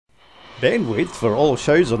Bandwidth for all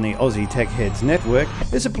shows on the Aussie Tech Heads network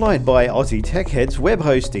is supplied by Aussie Tech Heads Web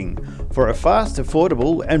Hosting. For a fast,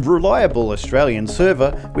 affordable and reliable Australian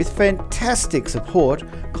server with fantastic support,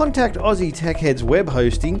 contact Aussie Tech Heads Web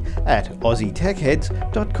Hosting at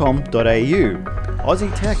aussietechheads.com.au.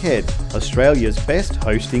 Aussie Tech Heads, Australia's best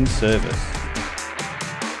hosting service.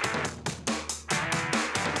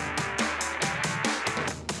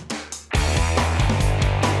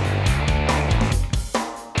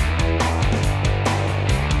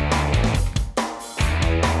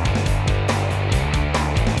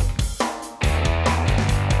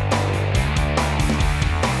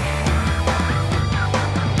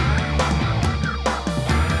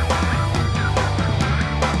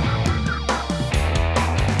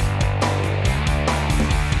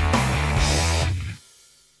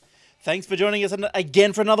 Thanks for joining us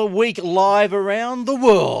again for another week live around the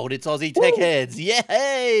world. It's Aussie Tech Heads.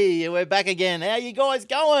 Yay! We're back again. How you guys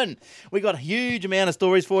going? We got a huge amount of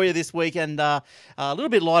stories for you this week and a little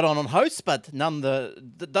bit light on hosts, but don't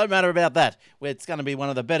matter about that. It's going to be one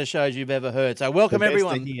of the better shows you've ever heard. So welcome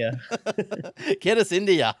everyone. Get us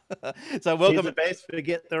India. So welcome. He's the best,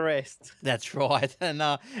 forget the rest. That's right. And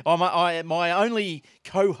my only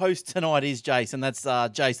co-host tonight is Jace, and that's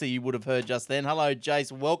Jace that you would have heard just then. Hello,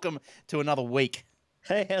 Jace. Welcome to another week.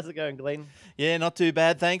 Hey, how's it going, Glenn? Yeah, not too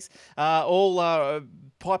bad, thanks. All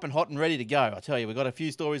piping hot and ready to go. I tell you, we've got a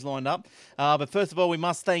few stories lined up. But first of all, we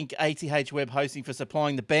must thank ATH Web Hosting for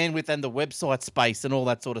supplying the bandwidth and the website space and all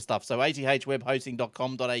that sort of stuff. So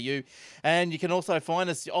athwebhosting.com.au. And you can also find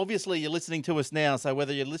us, obviously you're listening to us now, so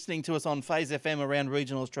whether you're listening to us on Phase FM around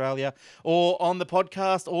regional Australia or on the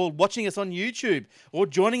podcast or watching us on YouTube or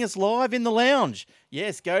joining us live in the lounge,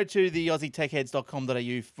 yes, go to the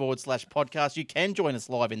aussietechheads.com.au/podcast. You can join us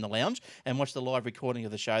live in the lounge and watch the live recording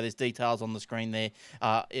of the show. There's details on the screen there.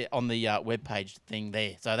 On the webpage thing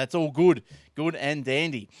there. So that's all good and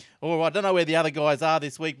dandy. All right, I don't know where the other guys are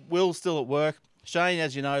this week. Will's still at work. Shane,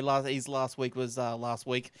 as you know, his last week was last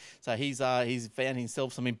week. So he's found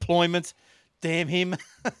himself some employment. Damn him.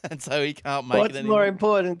 And so he can't make it anymore. What's more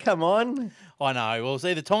important? Come on. I know. Well,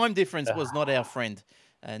 see, the time difference was not our friend.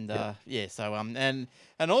 And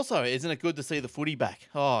and also, isn't it good to see the footy back?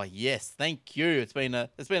 Oh yes, thank you. It's been a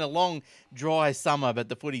long, dry summer, but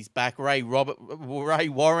the footy's back. Ray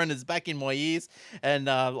Warren is back in my ears, and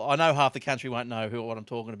I know half the country won't know what I'm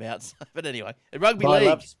talking about. So, but anyway, rugby league. I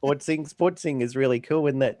love sportsing. Sportsing is really cool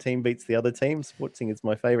when that team beats the other team. Sportsing is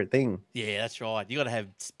my favourite thing. Yeah, that's right. You got to have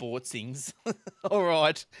sportsings. All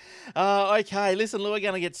right. Okay. Listen, we're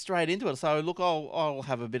going to get straight into it. So look, I'll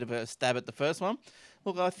have a bit of a stab at the first one.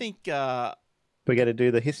 Look, I think... we're going to do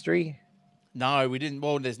the history? No, we didn't.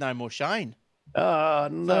 Well, there's no more Shane. Oh,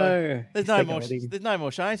 no. So there's no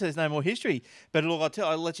more Shane, so there's no more history. But look,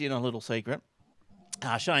 I'll let you in on a little secret.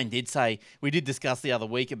 Shane did say, we did discuss the other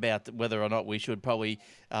week about whether or not we should probably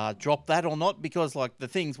drop that or not, because like the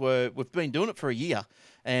things we've been doing it for a year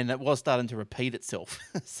and it was starting to repeat itself.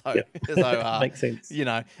 So makes sense. You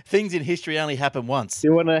know, things in history only happen once. Do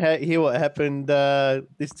you want to hear what happened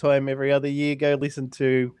this time every other year? Go listen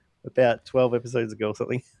to about 12 episodes ago or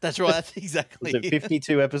something. That's right. That's exactly. Was it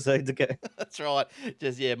 52 episodes ago? That's right.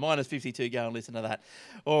 Just, minus 52. Go and listen to that.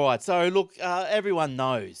 All right. So, look, everyone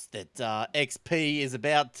knows that XP is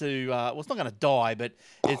about to, it's not going to die, but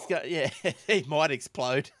it might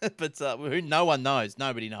explode. But no one knows.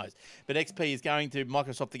 Nobody knows. But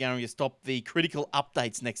Microsoft are going to stop the critical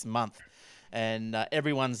updates next month. And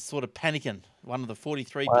everyone's sort of panicking. One of the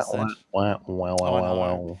 43%.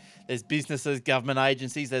 Wow. There's businesses, government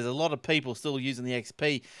agencies. There's a lot of people still using the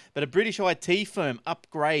XP. But a British IT firm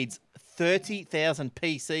upgrades 30,000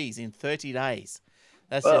 PCs in 30 days.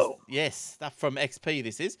 That's stuff from XP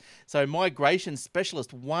this is. So migration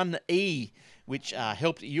specialist 1E, which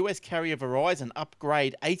helped US carrier Verizon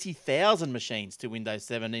upgrade 80,000 machines to Windows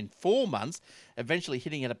 7 in 4 months, eventually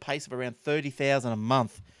hitting at a pace of around 30,000 a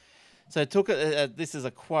month. So it took this is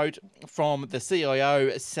a quote from the CIO,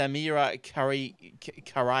 Samira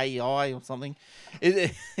Karai or something.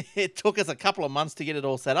 It took us a couple of months to get it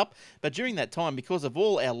all set up, but during that time, because of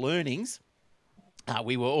all our learnings,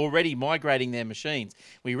 we were already migrating their machines.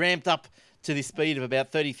 We ramped up to the speed of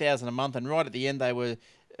about 30,000 a month, and right at the end, they were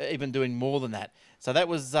even doing more than that. So that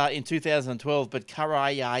was in 2012, but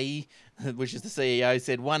Karai, which is the CEO,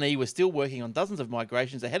 said 1E was still working on dozens of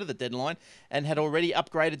migrations ahead of the deadline and had already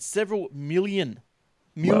upgraded several million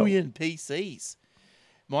PCs.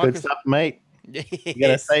 Good stuff, mate. You got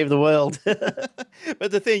to save the world.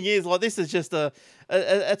 But the thing is, like, this is just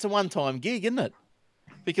it's a one-time gig, isn't it?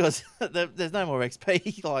 Because there's no more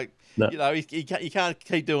XP. Like, no. You know, you can't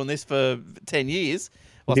keep doing this for 10 years.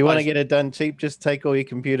 If you want to get it done cheap, just take all your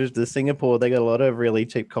computers to Singapore. They got a lot of really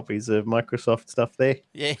cheap copies of Microsoft stuff there.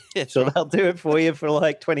 Yeah, that's So right. they'll do it for you for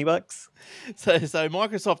like $20. So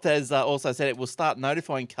Microsoft has also said it will start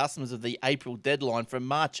notifying customers of the April deadline from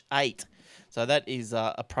March 8. So that is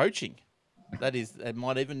approaching. It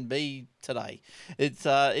might even be today. It's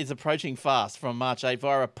approaching fast from March 8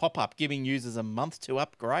 via a pop-up giving users a month to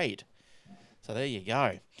upgrade. So there you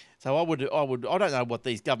go. So I don't know what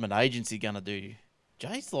these government agencies are going to do,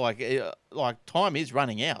 Jace. Like time is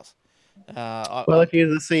running out. If you're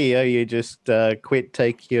the CEO, you just quit,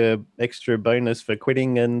 take your extra bonus for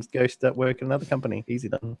quitting, and go start working another company. Easy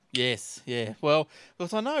done. Yes, yeah. Well,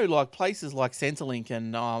 because I know like places like Centrelink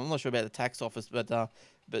and I'm not sure about the tax office, but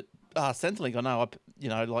Centrelink, I know,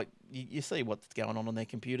 you see what's going on their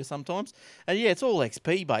computer sometimes, and yeah, it's all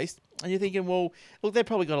XP based, and you're thinking, well, look, they've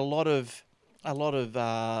probably got a lot of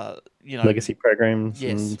legacy programs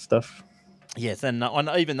and stuff. Yes, and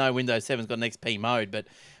even though Windows 7's got an XP mode, but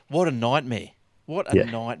what a nightmare. What a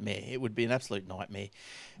nightmare. It would be an absolute nightmare.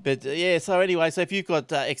 But so anyway, so if you've got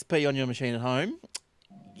XP on your machine at home,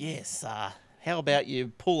 yes, how about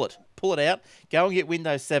you pull it out, go and get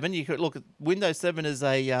Windows 7. You could look at Windows 7 as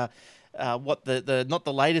a not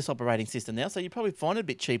the latest operating system now, so you probably find it a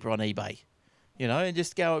bit cheaper on eBay. And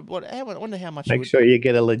just go. I wonder how much. Make sure you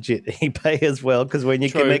get a legit eBay as well, because when you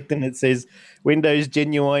connect and it says Windows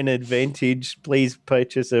Genuine Advantage, please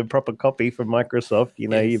purchase a proper copy from Microsoft.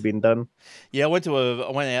 You've been done. Yeah, I went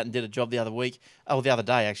out and did a job the other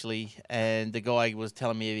day actually, and the guy was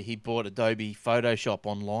telling me he bought Adobe Photoshop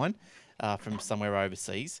online from somewhere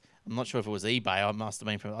overseas. I'm not sure if it was eBay. I must have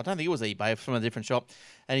been I don't think it was eBay, from a different shop.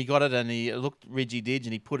 And he got it and he looked ridgy-dig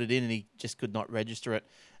and he put it in and he just could not register it.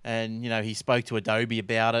 And, he spoke to Adobe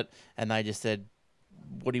about it and they just said,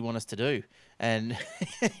 what do you want us to do? And,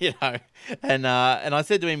 and I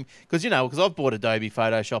said to him, because I've bought Adobe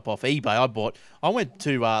Photoshop off eBay. I went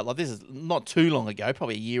to, this is not too long ago,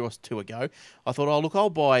 probably a year or two ago. I thought, I'll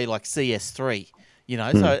buy like CS3.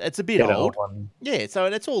 So it's a bit old. Yeah, so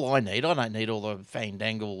that's all I need. I don't need all the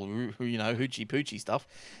fandangle, hoochie poochie stuff.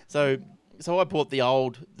 So I bought the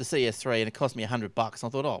CS3 and it cost me $100. I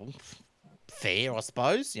thought, fair, I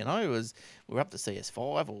suppose. We're up to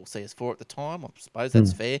CS5 or CS4 at the time. I suppose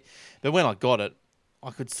that's fair. But when I got it,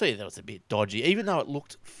 I could see that it was a bit dodgy, even though it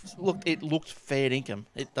looked fair income.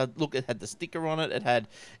 It had the sticker on it.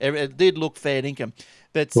 It did look fair income,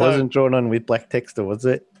 but it wasn't drawn on with black text, or was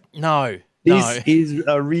it? No. This is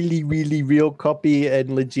a really, really real copy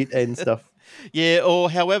and legit and stuff. Yeah, or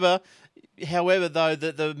however, though,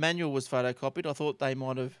 the manual was photocopied, I thought they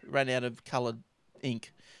might have run out of coloured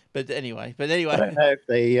ink. But anyway. I don't know if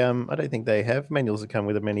they. I don't think they have manuals that come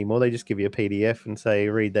with them anymore. They just give you a PDF and say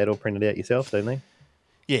read that or print it out yourself, don't they?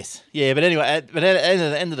 Yes, yeah, but anyway, at the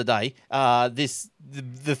end of the day,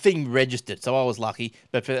 the thing registered, so I was lucky.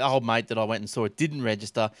 But for the old mate that I went and saw, it didn't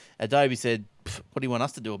register. Adobe said, "What do you want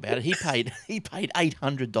us to do about it?" He paid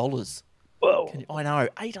 $800. Whoa! I know,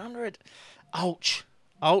 $800.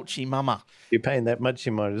 Ouchie, mama. If you're paying that much,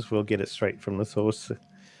 you might as well get it straight from the source.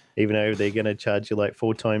 Even though they're going to charge you like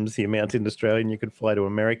 4 times the amount in Australia, and you could fly to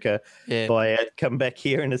America, buy it, come back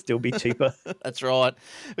here, and it'll still be cheaper. That's right.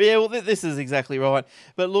 But yeah, well, this is exactly right.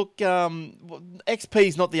 But look, XP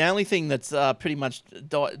is not the only thing that's pretty much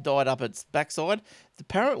died up its backside.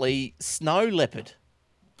 Apparently, Snow Leopard.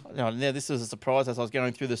 Now, this was a surprise as I was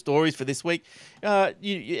going through the stories for this week.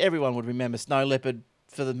 Everyone would remember Snow Leopard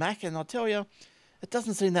for the Mac, and I'll tell you, it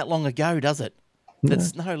doesn't seem that long ago, does it? No. That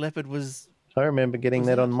Snow Leopard was... I remember getting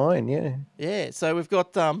that on mine, yeah. Yeah, so we've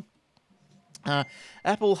got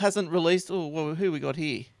Apple hasn't released... Oh, well, who we got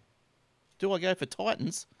here? Do I go for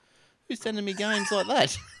Titans? Who's sending me games like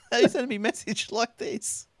that? Who's sending me message like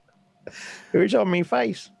this? Who's on me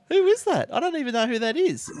face? Who is that? I don't even know who that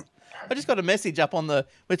is. I just got a message up on the...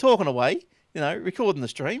 We're talking away, recording the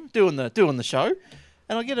stream, doing the show,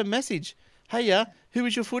 and I get a message. Hey, who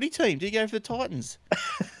is your footy team? Do you go for the Titans?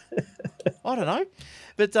 I don't know.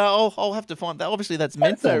 But I'll have to find that. Obviously, that's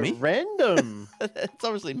meant for me. Random. It's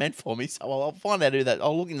obviously meant for me, so I'll find out who that.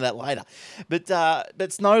 I'll look into that later.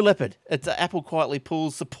 But Snow Leopard. It's Apple quietly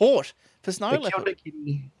pulls support for Snow Leopard.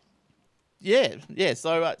 Yeah.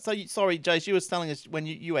 So sorry, Jace, you were telling us when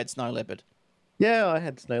you had Snow Leopard. Yeah, I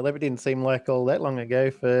had Snow Leopard. Didn't seem like all that long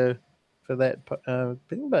ago for that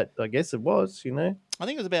thing, but I guess it was. I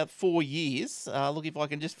think it was about 4 years. Look, if I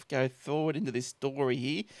can just go forward into this story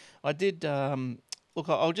here, I did. Look,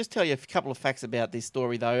 I'll just tell you a couple of facts about this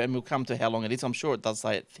story, though, and we'll come to how long it is. I'm sure it does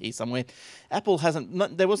say it here somewhere. Apple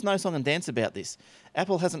hasn't... there was no song and dance about this.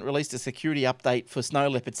 Apple hasn't released a security update for Snow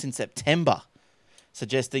Leopard since September,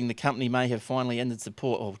 suggesting the company may have finally ended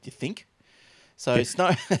support. Oh, do you think? So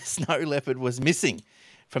Snow Leopard was missing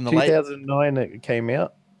from the late 2009 it came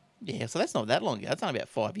out. Yeah, so that's not that long ago. That's only about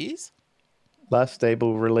 5 years. Last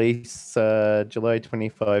stable release July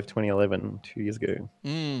 25, 2011, 2 years ago.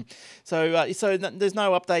 So there's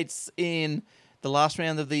no updates in the last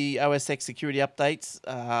round of the OS X security updates,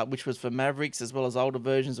 which was for Mavericks as well as older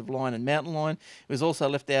versions of Lion and Mountain Lion. It was also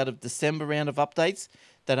left out of December round of updates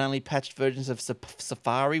that only patched versions of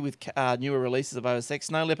Safari with newer releases of OS X.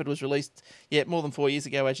 Snow Leopard was released more than 4 years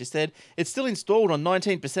ago, as you said. It's still installed on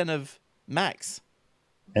 19% of Macs.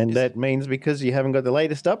 And that means because you haven't got the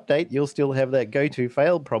latest update, you'll still have that go-to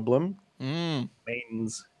fail problem.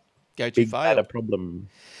 Means go-to fail a problem.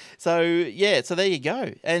 So there you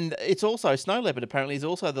go. And it's also, Snow Leopard apparently is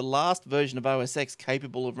also the last version of OS X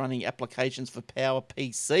capable of running applications for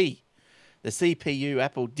PowerPC. The CPU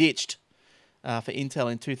Apple ditched for Intel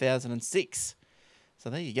in 2006. So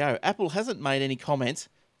there you go. Apple hasn't made any comment,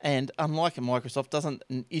 and unlike Microsoft, doesn't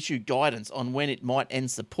issue guidance on when it might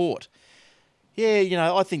end support.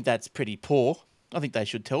 Yeah, I think that's pretty poor. I think they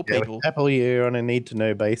should tell people. Apple, you're on a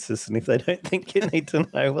need-to-know basis, and if they don't think you need to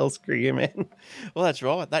know, well, screw you, man. Well, that's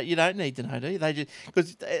right. You don't need to know, do you? They just,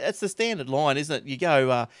 because it's the standard line, isn't it? You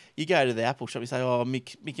go to the Apple shop, you say, "Oh, my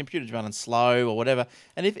computer's running slow" or whatever,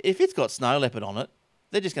 and if it's got Snow Leopard on it,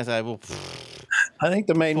 they're just going to say, "Well." I think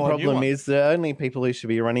the main problem is the only people who should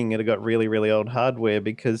be running it have got really, really old hardware,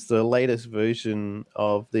 because the latest version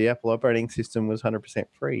of the Apple operating system was 100%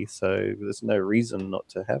 free, so there's no reason not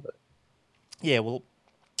to have it. Yeah, well,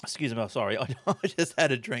 excuse me, sorry, I just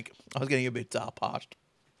had a drink. I was getting a bit parched.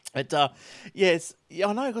 But, yes,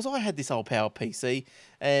 I know, because I had this old PowerPC,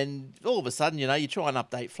 and all of a sudden, you try and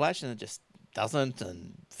update Flash, and it just doesn't,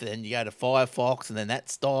 and then you go to Firefox, and then that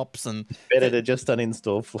stops. And better to just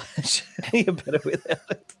uninstall Flash. You're better without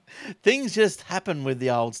it. Things just happen with the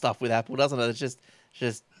old stuff with Apple, doesn't it? It's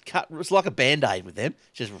just cut. It's like a Band-Aid with them.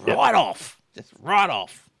 Just right off. Just right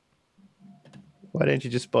off. Why don't you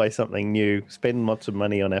just buy something new? Spend lots of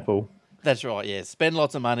money on Apple. That's right, yeah. Spend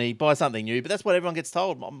lots of money, buy something new. But that's what everyone gets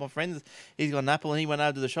told. My friend, he's got an Apple, and he went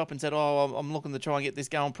over to the shop and said, "Oh, I'm looking to try and get this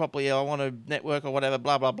going properly. I want a network or whatever,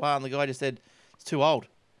 blah, blah, blah." And the guy just said, "It's too old."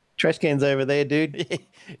 Trash can's over there, dude.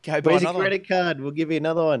 Go buy Where's another your credit card? We'll give you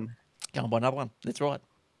another one. Go and buy another one. That's right.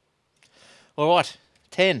 All right,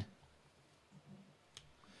 10.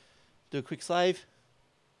 Do a quick save.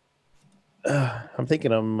 I'm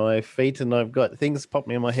thinking on my feet, and I've got things pop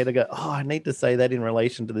me in my head. I go, I need to say that in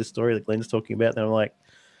relation to this story that Glenn's talking about. And I'm like,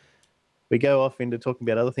 we go off into talking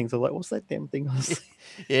about other things. I'm like, what's that damn thing?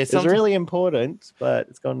 It's really important, but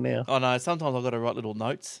it's gone now. I know. Sometimes I've got to write little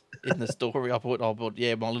notes in the story. I put, my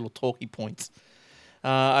little talkie points.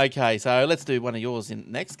 Okay, so let's do one of yours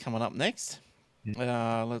coming up next. What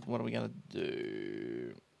are we going to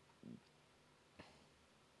do?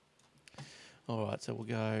 All right, so we'll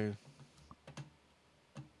go.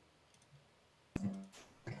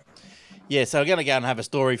 Yeah, so we're going to go and have a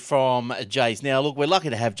story from Jace. Now, look, we're lucky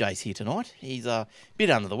to have Jace here tonight. He's a bit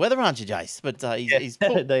under the weather, aren't you, Jace? But he's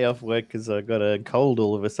had a day off work because I got a cold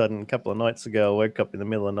all of a sudden a couple of nights ago. I woke up in the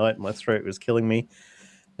middle of the night, my throat was killing me.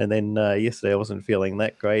 And then yesterday I wasn't feeling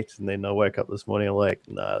that great. And then I woke up this morning, I'm like,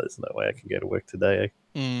 no, there's no way I can go to work today.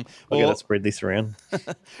 I got to spread this around.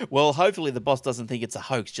 Well, hopefully the boss doesn't think it's a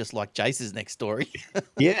hoax, just like Jace's next story.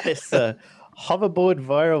 Yes, hoverboard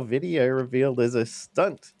viral video revealed as a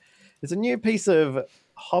stunt. There's a new piece of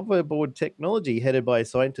hoverboard technology headed by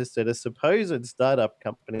scientists at a supposed startup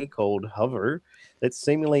company called Hover that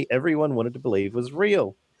seemingly everyone wanted to believe was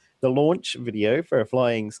real. The launch video for a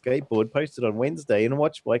flying skateboard posted on Wednesday and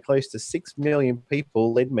watched by close to 6 million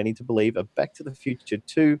people led many to believe a Back to the Future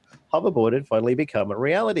 2 hoverboard had finally become a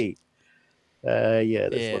reality. There's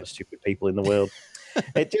a lot of stupid people in the world.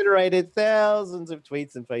 It generated thousands of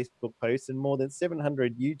tweets and Facebook posts and more than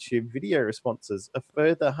 700 YouTube video responses. A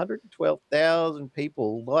further 112,000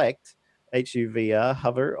 people liked HUVR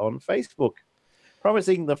Hover on Facebook,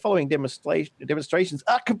 promising the following demonstrations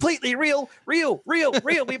are completely real,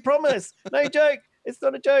 we promise. No joke. It's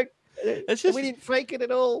not a joke. We didn't fake it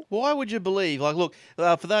at all. Why would you believe? Like, look,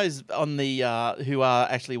 for those on the who are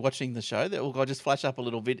actually watching the show, I'll just flash up a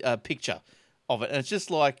little picture of it, and it's just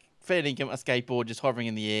like fair income, a skateboard just hovering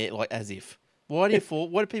in the air, like as if. Why do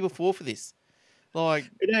people fall for this? Like,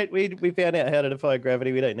 we found out how to defy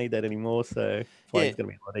gravity. We don't need that anymore, so flying's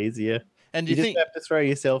going to be a lot easier. And you just have to throw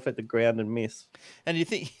yourself at the ground and miss. And you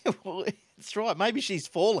think, well, it's right. Maybe she's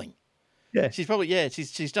falling. Yeah, she's probably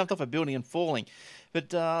she's jumped off a building and falling.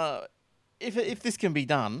 But if this can be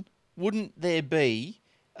done, wouldn't there be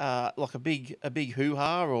like a big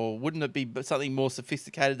hoo-ha, or wouldn't it be something more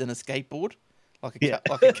sophisticated than a skateboard? Like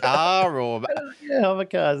a car or... hover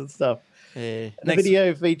cars and stuff. Yeah. The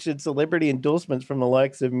video featured celebrity endorsements from the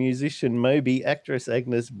likes of musician Moby, actress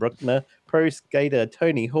Agnes Bruckner, pro skater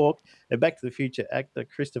Tony Hawk, and Back to the Future actor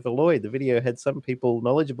Christopher Lloyd. The video had some people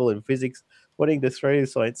knowledgeable in physics wanting to throw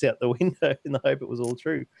science out the window in the hope it was all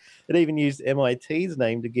true. It even used MIT's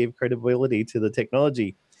name to give credibility to the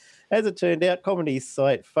technology. As it turned out, comedy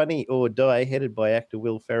site Funny or Die, headed by actor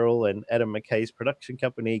Will Ferrell and Adam McKay's production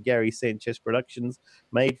company, Gary Sanchez Productions,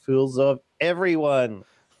 made fools of everyone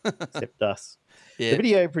except us. The Yeah.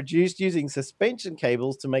 video produced using suspension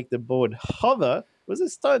cables to make the board hover was a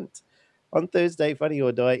stunt. On Thursday, Funny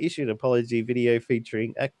or Die issued an apology video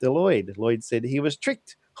featuring actor Lloyd. Lloyd said he was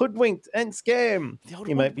tricked, hoodwinked, and scammed. The old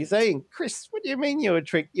You might be hoodwinked. saying, Chris, what do you mean you were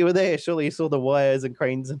tricked? You were there. Surely you saw the wires and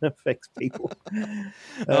cranes and effects people.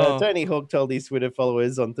 Oh. Tony Hawk told his Twitter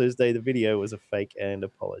followers on Thursday the video was a fake and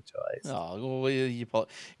apologized. Oh, well,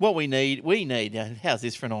 what we need. How's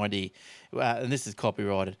this for an idea? And this is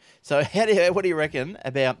copyrighted. So, what do you reckon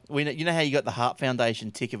about you know how you got the Heart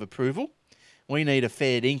Foundation tick of approval? We need a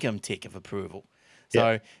fair income tick of approval.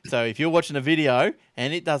 So, so if you're watching a video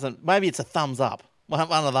and it doesn't, maybe it's a thumbs up, one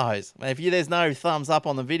of those. If there's no thumbs up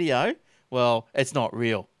on the video, well, it's not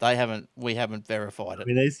real. We haven't verified it. I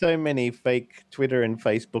mean, there's so many fake Twitter and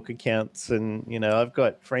Facebook accounts, and I've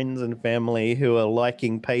got friends and family who are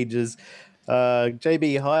liking pages.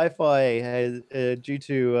 JB Hi-Fi has, due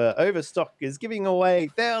to overstock, is giving away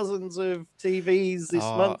thousands of TVs this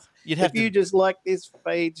month. If you just like this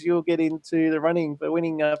page, you'll get into the running for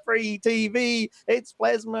winning a free TV. It's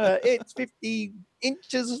plasma. It's 50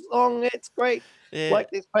 inches long. It's great. Yeah.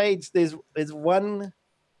 Like this page, there's one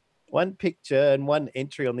picture and one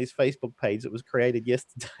entry on this Facebook page that was created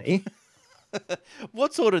yesterday.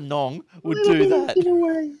 What sort of nong would do that?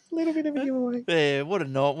 Little bit of a giveaway. Yeah, what a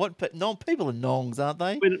nong. People are nongs, aren't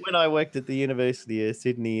they? When I worked at the University of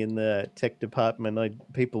Sydney in the tech department,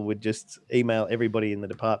 people would just email everybody in the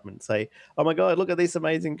department, say, "Oh my God, look at this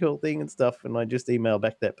amazing, cool thing and stuff," and I just email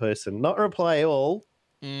back that person, not reply all,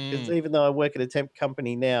 because even though I work at a temp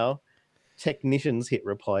company now, technicians hit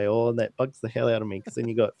reply all, and that bugs the hell out of me, because then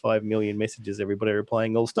you got 5 million messages, everybody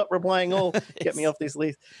replying all. Stop replying all. Get me off this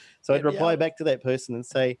list. So I'd reply back to that person and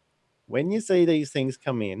say, when you see these things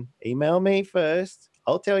come in, email me first.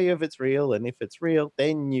 I'll tell you if it's real, and if it's real,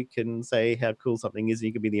 then you can say how cool something is.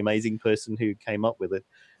 You can be the amazing person who came up with it.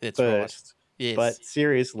 That's first. Right. Yes. But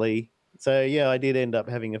seriously, so yeah, I did end up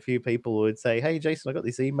having a few people who would say, "Hey Jason, I got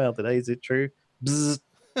this email today. Is it true?" Bzz,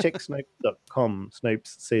 check Snopes.com.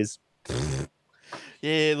 Snopes says,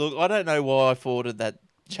 yeah, look, I don't know why I forwarded that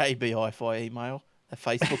JB Hi-Fi email, a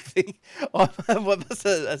Facebook thing.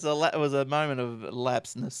 It was a moment of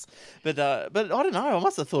lapseness, but I don't know. I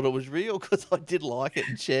must have thought it was real, because I did like it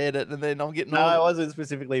and shared it, and then I'm getting. No, I wasn't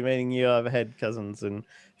specifically meaning you. I've had cousins and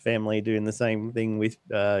family doing the same thing with,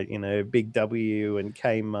 Big W and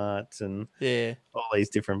Kmart and all these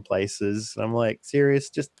different places. And I'm like, serious?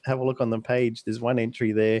 Just have a look on the page. There's one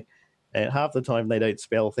entry there. And half the time they don't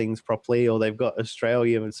spell things properly, or they've got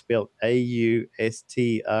Australia and spelled Austral.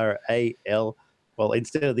 Well,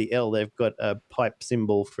 instead of the L, they've got a pipe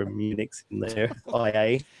symbol from Unix in there.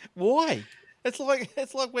 IA. Why? It's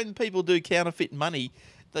like when people do counterfeit money,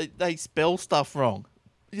 they spell stuff wrong.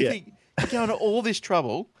 You think you're going to all this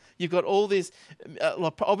trouble. You've got all this,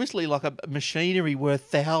 obviously, like a machinery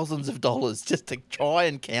worth thousands of dollars just to try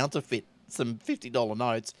and counterfeit some $50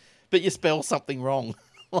 notes, but you spell something wrong.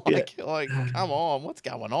 Like, come on, what's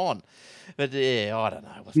going on? But yeah, I don't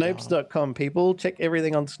know. Snopes.com, people. Check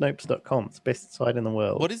everything on Snopes.com. It's the best site in the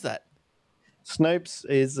world. What is that? Snopes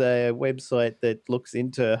is a website that looks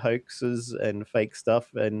into hoaxes and fake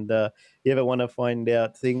stuff. And you ever want to find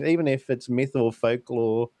out things, even if it's myth or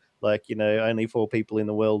folklore, like, only 4 people in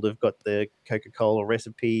the world have got the Coca-Cola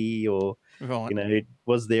recipe, or,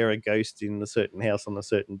 was there a ghost in a certain house on a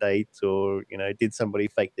certain date, or, did somebody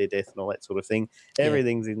fake their death and all that sort of thing.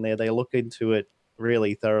 Everything's in there. They look into it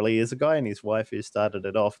really thoroughly. There's a guy and his wife who started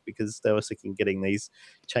it off because they were sick of getting these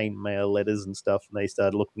chain mail letters and stuff, and they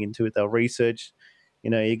started looking into it. They'll research,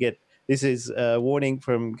 this is a warning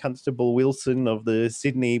from Constable Wilson of the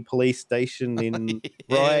Sydney Police Station in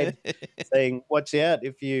Ryde, saying, watch out,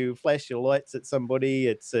 if you flash your lights at somebody,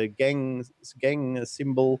 it's a gang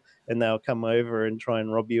symbol, and they'll come over and try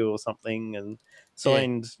and rob you or something. And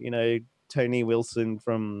signed, Tony Wilson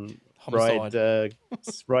from Ryde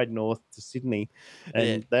North to Sydney.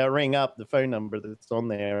 And they'll ring up the phone number that's on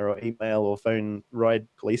there, or email or phone Ryde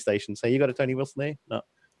Police Station, say, you got a Tony Wilson there? No.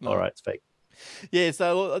 All right, it's fake. Yeah,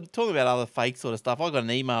 so talking about other fake sort of stuff, I got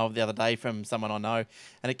an email the other day from someone I know,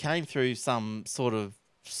 and it came through some sort of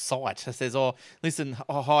site. It says, "Oh, listen,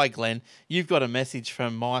 hi Glenn, you've got a message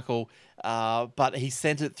from Michael, but he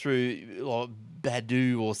sent it through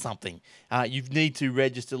Badu or something. You need to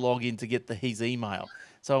register, log in to get his email."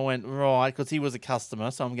 So I went, right, because he was a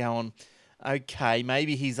customer. So I'm going, okay,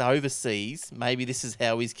 maybe he's overseas. Maybe this is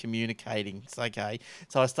how he's communicating. It's okay.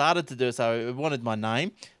 So I started to do it. So it wanted my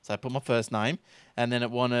name. So I put my first name, and then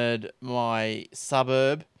it wanted my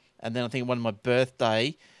suburb, and then I think it wanted my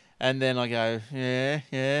birthday. And then I go,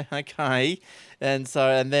 yeah, okay. And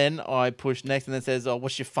then I push next, and then it says, "Oh,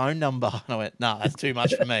 what's your phone number?" And I went, "No, that's too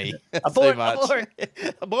much for me. That's too much."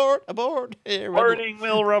 Abort. Yeah, Morning,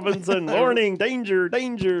 Will Robinson. Morning, danger.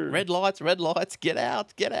 Red lights, get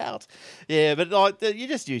out. Yeah, but you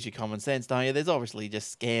just use your common sense, don't you? There's obviously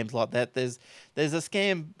just scams like that. There's a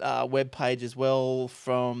scam web page as well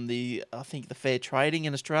from I think the Fair Trading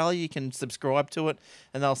in Australia. You can subscribe to it,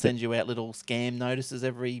 and they'll send you out little scam notices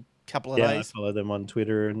every couple of days. I follow them on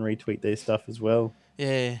Twitter and retweet their stuff as well.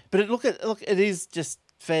 Yeah, but it is just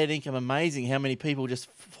fair income amazing how many people just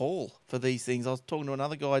fall for these things. I was talking to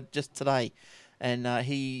another guy just today, and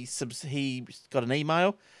he got an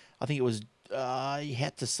email. I think it was he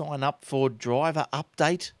had to sign up for driver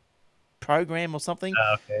update program or something.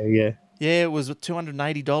 Okay, yeah. Yeah, it was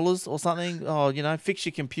 $280 or something. Oh, fix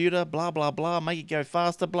your computer, blah blah blah, make it go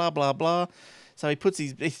faster, blah blah blah. So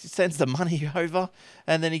he sends the money over,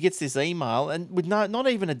 and then he gets this email, and with not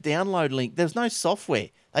even a download link. There's no software.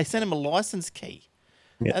 They sent him a license key,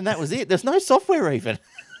 and that was it. There's no software even.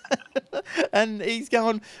 And he's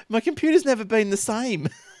going, "My computer's never been the same."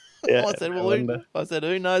 Yeah, I said,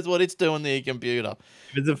 who knows what it's doing to your computer?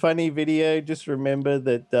 If it's a funny video, just remember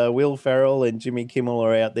that Will Ferrell and Jimmy Kimmel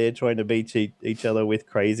are out there trying to beat each other with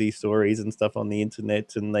crazy stories and stuff on the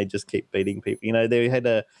internet, and they just keep beating people. They had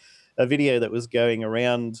a video that was going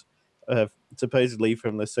around supposedly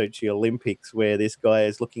from the Sochi Olympics where this guy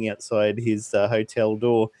is looking outside his hotel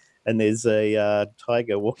door, and there's a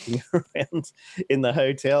tiger walking around in the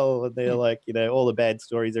hotel, and they're like, all the bad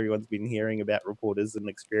stories everyone's been hearing about reporters and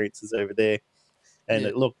experiences over there. And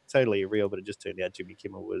it looked totally real, but it just turned out Jimmy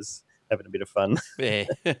Kimmel was having a bit of fun. Yeah.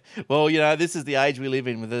 Well, this is the age we live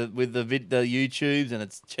in with the YouTubes, and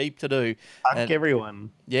it's cheap to do.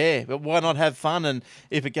 Everyone. Yeah, but why not have fun? And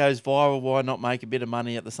if it goes viral, why not make a bit of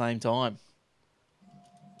money at the same time?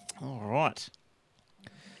 All right.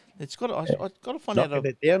 I've got to find out.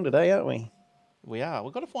 Knocking it down today, aren't we? We are.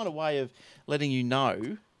 We've got to find a way of letting you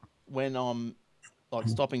know when I'm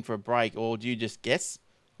stopping for a break, or do you just guess?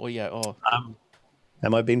 Or you go, oh.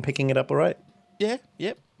 Am I been picking it up all right? Yeah.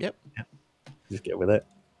 Yep. Just get with it.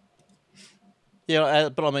 Yeah,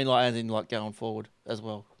 but I mean, as in going forward as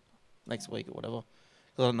well, next week or whatever.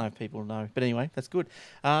 Because I don't know if people know. But anyway, that's good.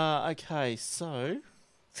 Okay, so.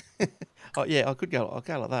 Oh yeah, I'll go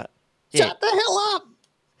like that. Yeah. Shut the hell up!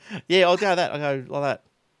 Yeah, I'll go that. I'll go like that.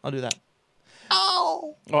 I'll do that.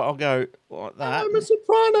 Oh! I'll go like that. I'm a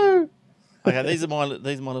soprano. Okay, these are my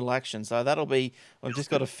little actions. So that'll be. I've just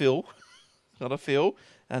got to fill.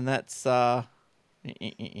 And that's. I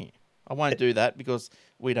won't do that because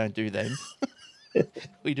we don't do them.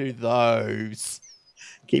 We do those.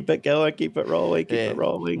 Keep it going. Keep it rolling. Keep it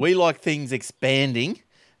rolling. We like things expanding,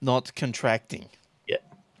 not contracting. Yeah.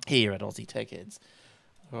 Here at Aussie Tech Heads.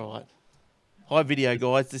 All right. Hi, video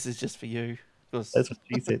guys. This is just for you. That's what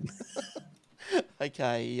she said.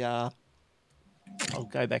 Okay. I'll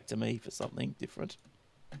go back to me for something different.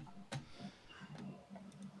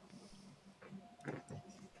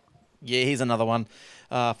 Yeah, here's another one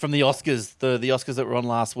from the Oscars, the Oscars that were on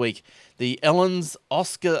last week. The Ellen's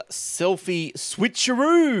Oscar selfie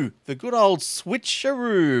switcheroo, the good old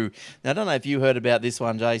switcheroo. Now, I don't know if you heard about this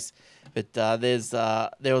one, Jace, but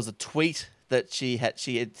there was a tweet that she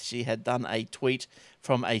had done a tweet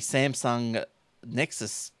from a Samsung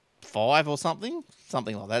Nexus 5 or something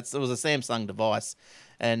like that. So it was a Samsung device,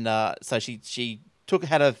 and so she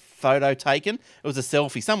had a photo taken. It was a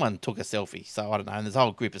selfie. Someone took a selfie. So I don't know. And there's a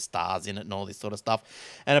whole group of stars in it and all this sort of stuff.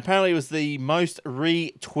 And apparently it was the most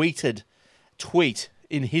retweeted tweet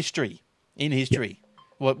in history. Yep.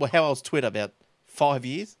 Well, how old's Twitter? About 5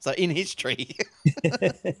 years? So in history.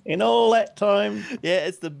 In all that time. Yeah,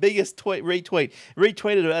 it's the biggest retweet.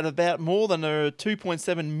 Retweeted at about more than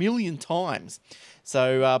 2.7 million times.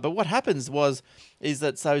 So, but what happens is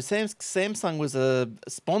that Samsung was a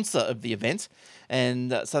sponsor of the event,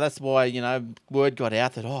 and so that's why word got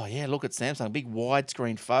out that look at Samsung, big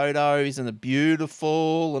widescreen photos and the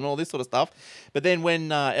beautiful and all this sort of stuff. But then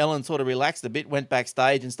when Ellen sort of relaxed a bit, went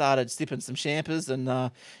backstage and started sipping some champers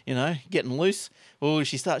and getting loose, well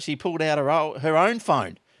she pulled out her own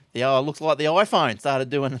phone it looks like the iPhone started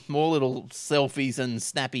doing more little selfies and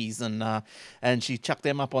snappies, and she chucked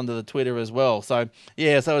them up onto the Twitter as well. So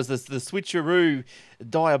yeah, so it was the switcheroo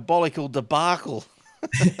diabolical debacle.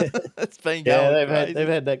 It's been going crazy. they've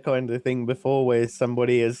had that kind of thing before, where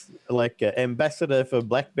somebody is like an ambassador for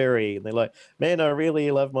BlackBerry, and they're like, "Man, I really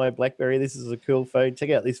love my BlackBerry. This is a cool phone. Check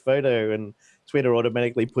out this photo." And Twitter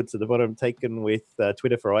automatically puts at the bottom, taken with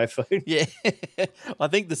Twitter for iPhone. Yeah, I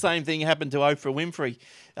think the same thing happened to Oprah Winfrey.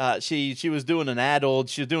 She was doing an ad, or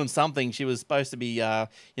she was doing something. She was supposed to be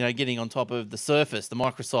getting on top of the Surface, the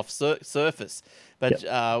Microsoft Surface.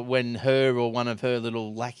 But when her or one of her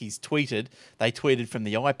little lackeys tweeted, they tweeted from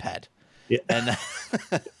the iPad. Yeah, and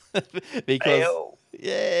because. Ayo.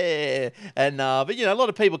 Yeah, and but a lot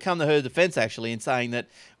of people come to her defense actually in saying that,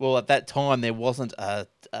 well, at that time there wasn't a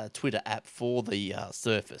Twitter app for the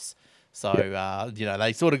Surface, so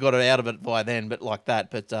they sort of got it out of it by then, but like that.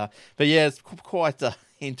 But yeah, it's quite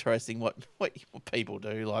interesting what people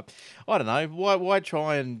do. Like, I don't know, why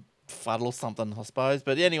try and fuddle something, I suppose.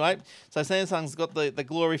 But anyway, so Samsung's got the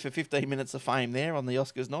glory for 15 minutes of fame there on the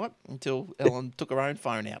Oscars night until Ellen took her own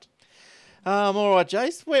phone out. All right,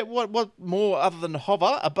 Jace. What more other than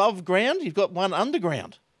hover above ground? You've got one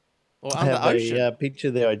underground or I under have ocean. a picture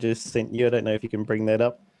there I just sent you. I don't know if you can bring that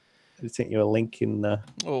up. I sent you a link in.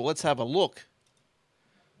 Oh, let's have a look.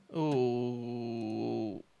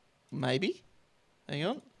 Oh, maybe. Hang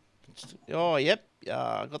on. Oh, yep.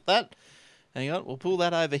 I got that. Hang on. We'll pull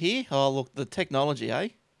that over here. Oh, look, the technology, eh?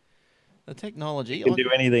 The technology Can do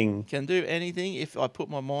anything. Can do anything if I put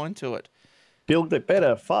my mind to it. Build it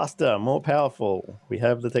better, faster, more powerful. We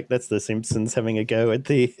have the tech. That's the Simpsons having a go at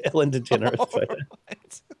the Ellen DeGeneres photo.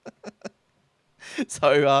 Right.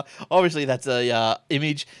 So obviously that's a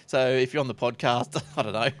image. So if you're on the podcast, I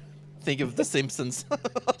don't know, think of the Simpsons. I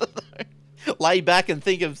don't know. Lay back and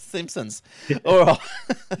think of Simpsons. All right.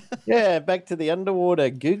 Yeah, back to the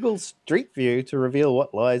underwater. Google Street View to reveal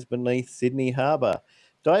what lies beneath Sydney Harbour.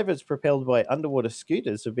 Divers propelled by underwater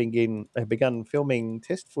scooters have begun filming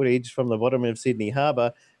test footage from the bottom of Sydney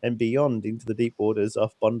Harbour and beyond into the deep waters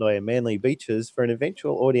off Bondi and Manly beaches for an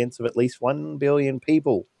eventual audience of at least 1 billion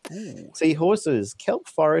people. Ooh. Seahorses, kelp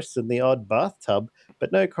forests, and the odd bathtub,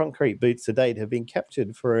 but no concrete boots to date have been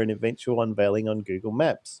captured for an eventual unveiling on Google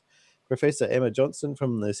Maps. Professor Emma Johnson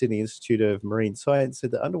from the Sydney Institute of Marine Science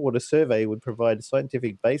said the underwater survey would provide a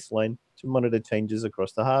scientific baseline to monitor changes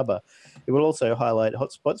across the harbour. It will also highlight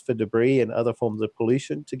hotspots for debris and other forms of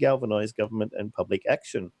pollution to galvanise government and public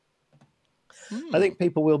action. I think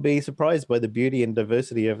people will be surprised by the beauty and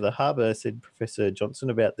diversity of the harbour, said Professor Johnson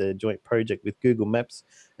about the joint project with Google Maps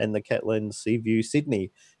and the Catlin Seaview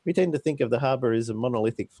Sydney. We tend to think of the harbour as a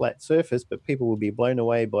monolithic flat surface, but people will be blown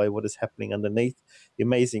away by what is happening underneath, the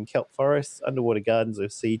amazing kelp forests, underwater gardens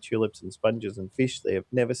of sea tulips and sponges and fish they have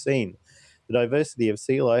never seen. The diversity of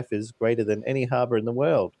sea life is greater than any harbour in the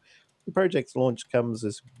world. The project's launch comes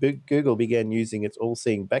as Google began using its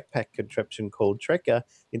all-seeing backpack contraption called Trekker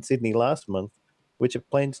in Sydney last month, which it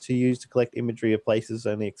plans to use to collect imagery of places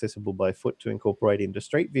only accessible by foot to incorporate into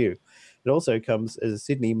Street View. It also comes as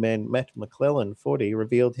Sydney man Matt McClellan, 40,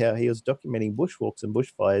 revealed how he was documenting bushwalks and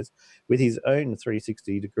bushfires with his own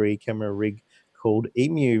 360-degree camera rig called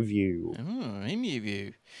Emu View. Oh, Emu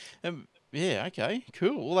View. Yeah, okay,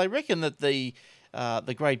 cool. Well, they reckon that the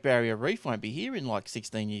Great Barrier Reef won't be here in like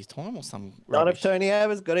 16 years' time or some Not rubbish. if Tony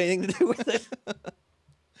Abbot's got anything to do with it.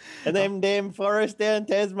 And them damn forests down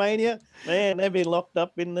Tasmania, man, they've been locked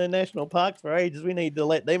up in the national parks for ages. We need to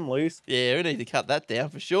let them loose. Yeah, we need to cut that down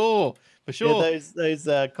for sure. For Yeah, sure. those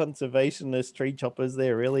conservationist tree choppers,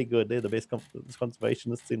 they're really good. They're the best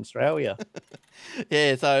conservationists in Australia.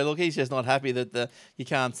 Yeah, so look, he's just not happy that you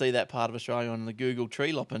can't see that part of Australia on the Google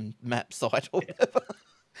tree lopping map site or whatever.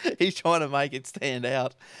 He's trying to make it stand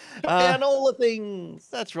out. Down all the things.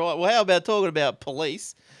 That's right. Well, how about talking about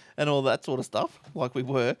police and all that sort of stuff, like we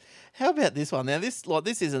were? How about this one? Now, this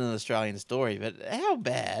isn't an Australian story, but how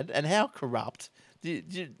bad and how corrupt do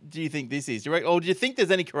you think this is? Do you think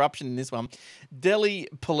there's any corruption in this one? Delhi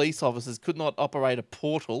police officers could not operate a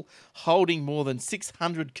portal holding more than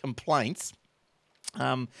 600 complaints.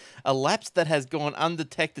 A lapse that has gone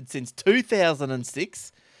undetected since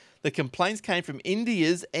 2006. The complaints came from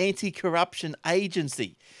India's anti-corruption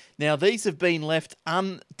agency. Now, these have been left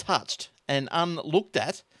untouched and unlooked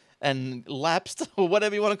at and lapsed, or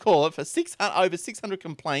whatever you want to call it, for over 600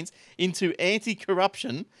 complaints into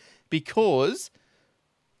anti-corruption because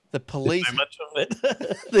the police, So much of it.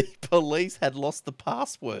 the police had lost the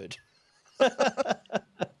password.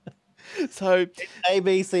 So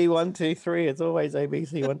ABC 123. It's always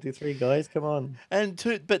ABC 123, guys. Come on.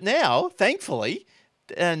 but now, thankfully,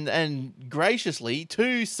 And graciously,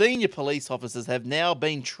 2 senior police officers have now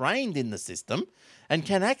been trained in the system and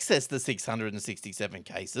can access the 667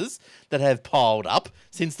 cases that have piled up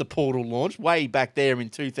since the portal launched way back there in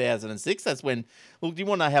 2006. That's when, look, do you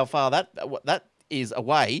want to know how far that is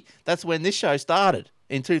away? That's when this show started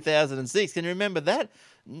in 2006. Can you remember that?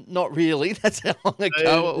 Not really. That's how long ago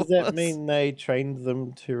it was. Does that mean they trained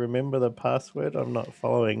them to remember the password? I'm not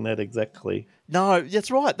following that exactly. No,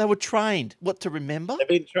 that's right. They were trained. What, to remember? They've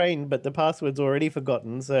been trained, but the password's already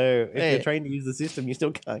forgotten. So if you're trained to use the system, you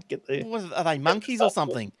still can't get there. Are they monkeys or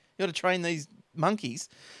something? You got to train these monkeys.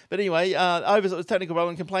 But anyway, over technical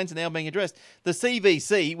problem complaints are now being addressed. The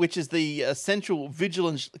CVC, which is the Central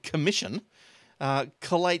Vigilance Commission,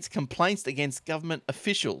 collates complaints against government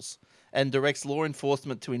officials and directs law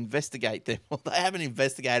enforcement to investigate them. Well, they haven't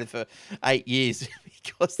investigated for 8 years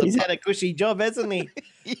because he's had a cushy job, hasn't he?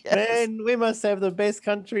 Yes. Man, we must have the best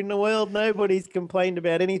country in the world. Nobody's complained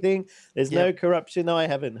about anything. There's no corruption. I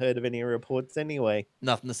haven't heard of any reports anyway.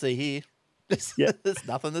 Nothing to see here. There's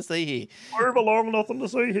nothing to see here. Move along, nothing to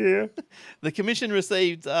see here. The commission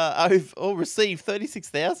received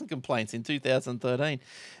 36,000 complaints in 2013,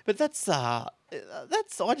 but that's I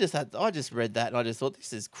just read that and I just thought,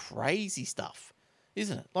 this is crazy stuff,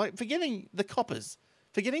 isn't it? Like forgetting the coppers,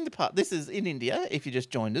 forgetting the part. This is in India. If you just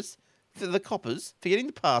joined us, for the coppers forgetting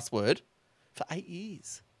the password for 8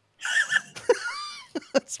 years.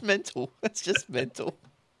 That's mental. That's just mental.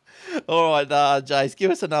 All right, Jace,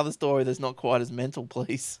 give us another story that's not quite as mental,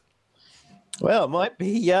 please. Well, it might be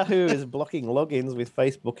Yahoo is blocking logins with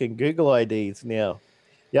Facebook and Google IDs now.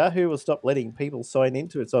 Yahoo will stop letting people sign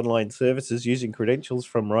into its online services using credentials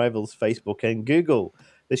from rivals Facebook and Google.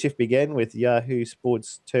 The shift began with Yahoo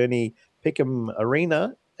Sports tourney Pick'em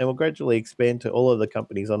Arena and will gradually expand to all of the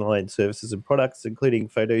company's online services and products, including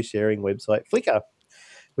photo sharing website Flickr.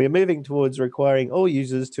 We are moving towards requiring all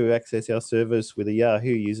users to access our service with a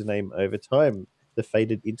Yahoo username over time, the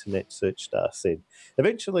faded internet search star said.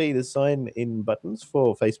 Eventually, the sign-in buttons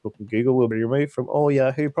for Facebook and Google will be removed from all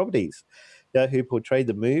Yahoo properties. Yahoo portrayed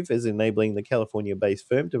the move as enabling the California-based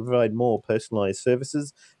firm to provide more personalized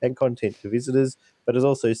services and content to visitors, but is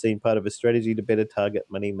also seen part of a strategy to better target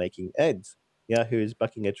money-making ads. Yahoo is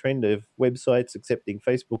bucking a trend of websites accepting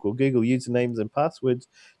Facebook or Google usernames and passwords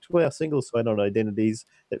to allow single sign-on identities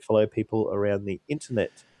that follow people around the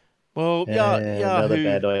internet. Well, another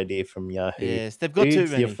bad idea from Yahoo. Yes, they've got Dudes, too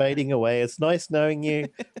many. You're fading away. It's nice knowing you.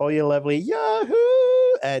 All your lovely Yahoo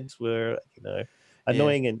ads were,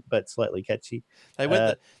 annoying but slightly catchy.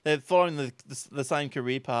 They're following the same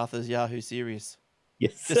career path as Yahoo Serious.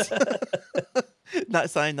 Yes. No,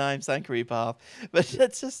 same name, same career path. But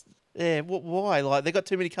it's just, why? Like, they got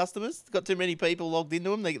too many customers, got too many people logged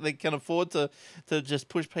into them. They can afford to just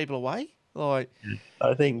push people away. Like,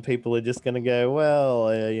 I think people are just going to go, well,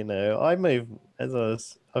 I move,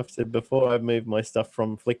 I've said before, I've moved my stuff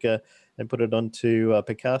from Flickr and put it onto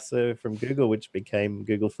Picasa from Google, which became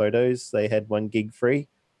Google Photos. They had 1 gig free.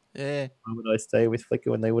 Yeah. Why would I stay with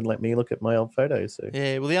Flickr when they wouldn't let me look at my old photos? So.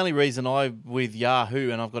 Yeah, well, the only reason I'm with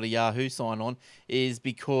Yahoo and I've got a Yahoo sign on is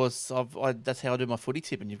because that's how I do my footy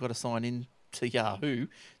tipping. You've got to sign in to Yahoo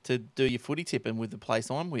to do your footy tipping with the place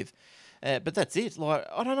I'm with. But that's it. Like,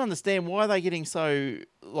 I don't understand why are they getting so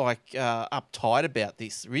uptight about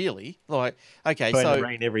this. Really, like, okay, trying to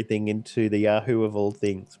rein everything into the Yahoo of all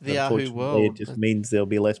things. The Yahoo world. It just means there'll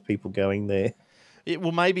be less people going there.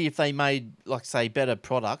 Well, maybe if they made, like, say, better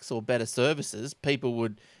products or better services, people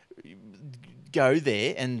would go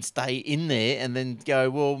there and stay in there, and then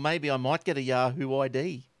go, well, maybe I might get a Yahoo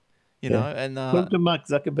ID. You know, and look to Mark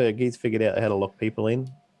Zuckerberg. He's figured out how to lock people in.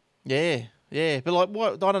 Yeah. Yeah, but I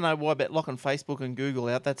don't know why about locking Facebook and Google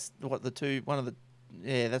out. That's what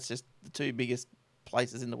that's just the 2 biggest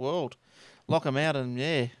places in the world. Lock them out and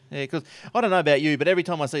because I don't know about you, but every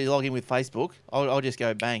time I see you log in with Facebook, I'll just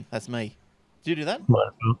go bang. That's me. Do you do that?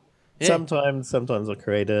 Yeah. Sometimes I'll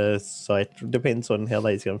create a site. Depends on how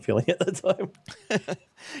lazy I'm feeling at the time.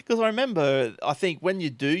 Because I remember, I think when you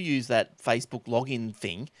do use that Facebook login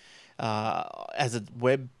thing as a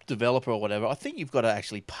web developer or whatever, I think you've got to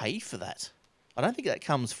actually pay for that. I don't think that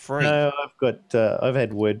comes free. No, I've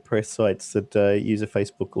had WordPress sites that use a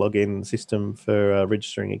Facebook login system for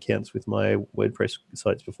registering accounts with my WordPress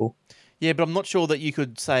sites before. Yeah, but I'm not sure that you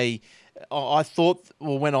could say. I thought,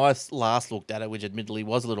 well, when I last looked at it, which admittedly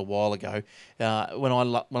was a little while ago, when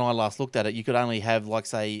I last looked at it, you could only have, like,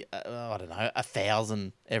 say, I don't know,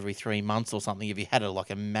 1,000 every 3 months or something. If you had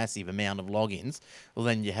a massive amount of logins, well,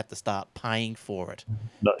 then you had to start paying for it.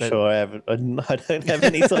 Sure I don't have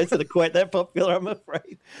any sites that are quite that popular, I'm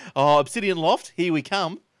afraid. Oh, Obsidian Loft, here we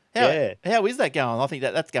come. How is that going? I think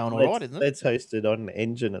that's going all right, isn't it? That's hosted on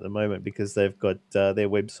Engine at the moment because they've got their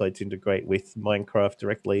websites integrate with Minecraft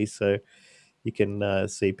directly, so you can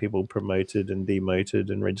see people promoted and demoted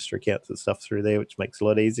and register accounts and stuff through there, which makes it a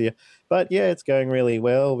lot easier. But yeah, it's going really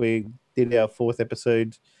well. We did our 4th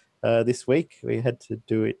episode this week. We had to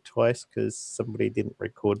do it twice because somebody didn't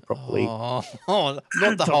record properly. Oh, not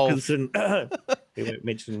the whole. We won't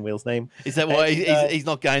mention Will's name. Is that why he's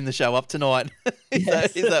not going the show up tonight? is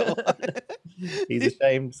that why? He's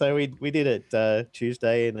ashamed. So we did it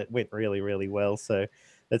Tuesday, and it went really, really well. So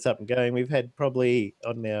that's up and going. We've had probably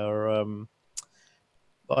on our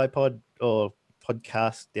iPod or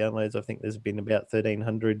podcast downloads, I think there's been about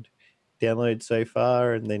 1,300 downloads so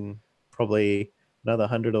far, and then probably another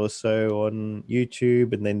 100 or so on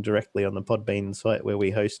YouTube, and then directly on the Podbean site where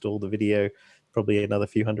we host all the video, probably another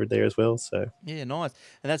few hundred there as well. So yeah, nice.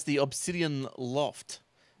 And that's the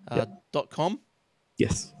obsidianloft.com.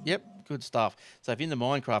 Yes. Yep, good stuff. So if you're into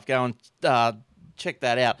Minecraft, go and check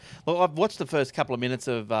that out. Look, I've watched the first couple of minutes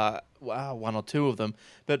of one or two of them,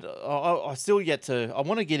 but I still yet to. I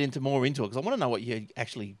want to get more into it because I want to know what you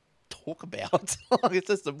actually talk about. It's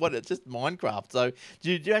just Minecraft. So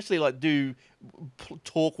do you actually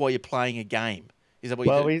talk while you're playing a game? Is that what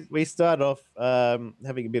you do? We start off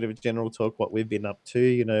having a bit of a general talk, what we've been up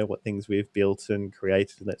to, what things we've built and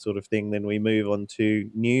created and that sort of thing. Then we move on to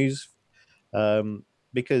news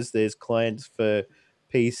because there's clients for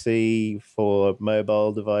PC, for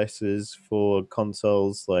mobile devices, for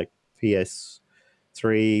consoles like PS3,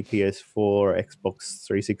 PS4, Xbox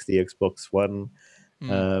 360, Xbox One.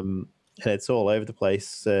 And it's all over the place.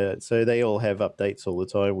 So they all have updates all the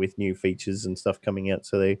time with new features and stuff coming out.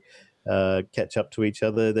 So they catch up to each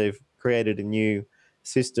other. They've created a new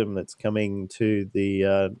system that's coming to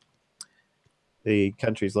the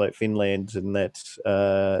countries like Finland and that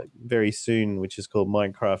very soon, which is called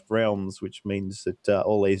Minecraft Realms, which means that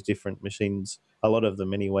all these different machines, a lot of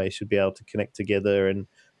them anyway, should be able to connect together and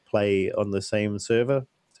play on the same server.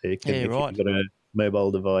 So you can, if you've got a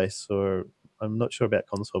mobile device, or I'm not sure about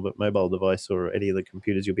console, but mobile device or any of the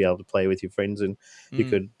computers, you'll be able to play with your friends, and you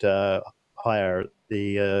could hire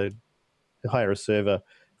a server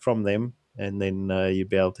from them, and then you'd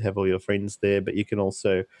be able to have all your friends there. But you can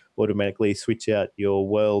also automatically switch out your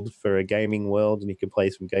world for a gaming world, and you can play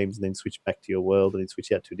some games and then switch back to your world and then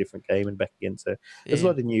switch out to a different game and back again. So there's a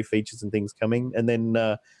lot of new features and things coming. And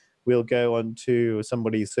then we'll go on to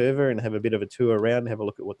somebody's server and have a bit of a tour around, have a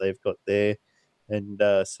look at what they've got there, and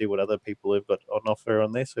see what other people have got on offer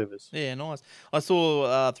on their servers. Yeah, nice. I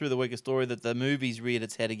saw through the week a story that the movie's reared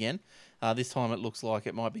its head again. This time it looks like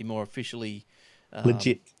it might be more officially...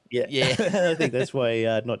 legit. Yeah. I think that's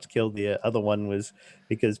why Notch killed the other one, was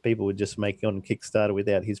because people would just make it on Kickstarter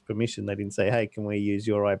without his permission. They didn't say, hey, can we use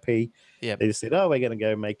your IP? Yeah. They just said, oh, we're going to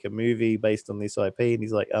go make a movie based on this IP. And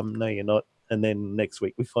he's like, no, you're not. And then next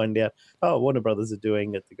week we find out, Warner Brothers are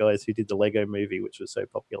doing it, the guys who did the Lego movie, which was so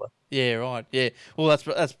popular. Yeah, right. Yeah. Well,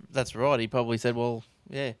 that's right. He probably said, well,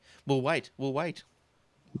 yeah, we'll wait. We'll wait.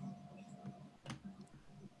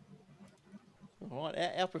 All right.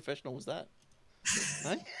 How professional was that?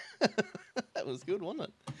 Hey? That was good, wasn't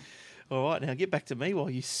it? All right. Now get back to me while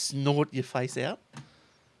you snort your face out.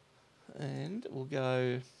 And we'll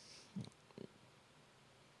go...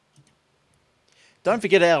 Don't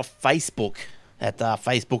forget our Facebook at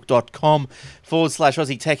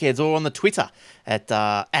facebook.com/Aussie Tech Heads, or on the Twitter at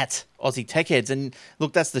Aussie Tech Heads. And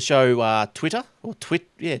look, that's the show Twitter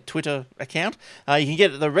account. You can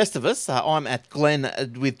get the rest of us. I'm at Glenn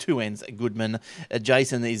with 2 N's, Goodman.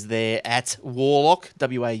 Jason is there at Warlock,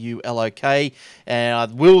 WAULOK.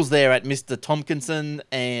 Will's there at Mr. Tompkinson,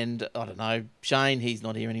 and I don't know, Shane, he's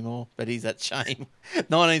not here anymore, but he's at Shane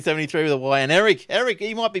 1973 with a Y. And Eric,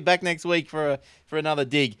 he might be back next week for another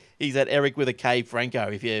dig. He's at Eric with a K Franco.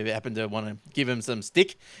 If you happen to want to give him some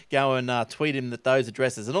stick, go and tweet him those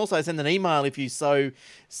addresses, and also send an email if you so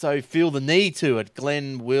feel the need to, at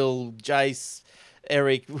Glenn, Will, Jace,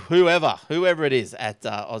 Eric, whoever it is, at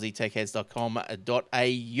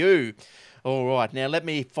aussietechheads.com.au. All right, now let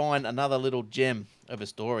me find another little gem of a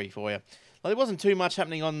story for you. Well, there wasn't too much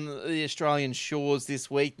happening on the Australian shores this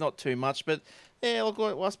week, not too much, but yeah, look,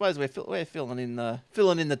 I suppose we're filling in the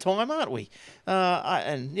time, aren't we?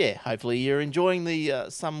 And yeah, hopefully you're enjoying the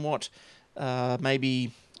somewhat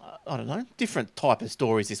maybe, I don't know, different type of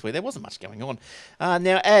stories this week. There wasn't much going on.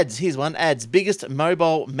 Now, ads. Here's one. Ads. Biggest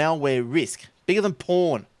mobile malware risk. Bigger than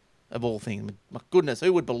porn, of all things. My goodness,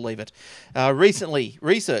 who would believe it? Recently,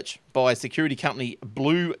 research by security company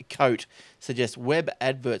Blue Coat suggests web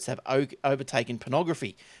adverts have overtaken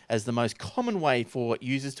pornography as the most common way for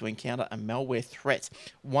users to encounter a malware threat.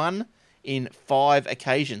 1 in 5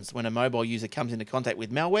 occasions when a mobile user comes into contact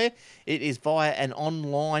with malware. It is via an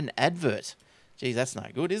online advert. Geez, that's no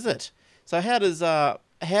good, is it? So how does malware?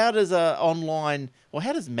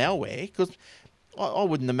 Because I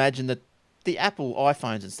wouldn't imagine that the Apple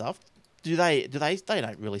iPhones and stuff, they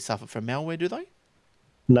don't really suffer from malware, do they?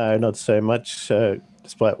 No, not so much,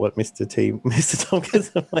 despite what Mr.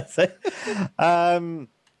 Tompkins might say.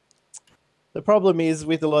 The problem is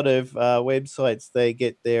with a lot of websites, they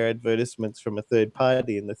get their advertisements from a third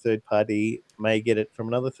party, and the third party may get it from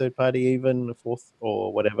another third party, even a fourth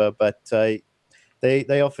or whatever. But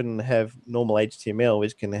they often have normal HTML,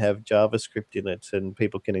 which can have JavaScript in it, and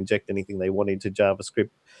people can inject anything they want into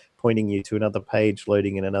JavaScript, pointing you to another page,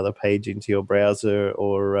 loading in another page into your browser,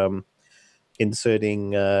 or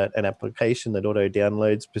inserting an application that auto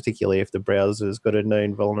downloads, particularly if the browser's got a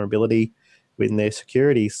known vulnerability in their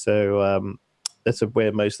security. So that's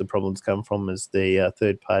where most of the problems come from, is the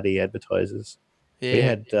third-party advertisers. Yeah. We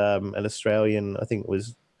had an Australian, I think it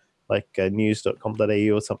was like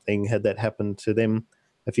news.com.au or something, had that happen to them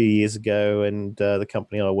a few years ago, and the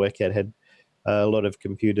company I work at had a lot of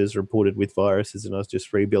computers reported with viruses, and I was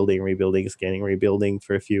just rebuilding, scanning, rebuilding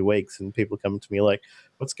for a few weeks, and people come to me like,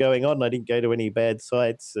 what's going on? I didn't go to any bad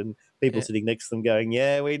sites, and people sitting next to them going,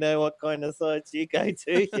 yeah, we know what kind of sites you go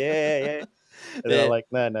to. Yeah. And they're like,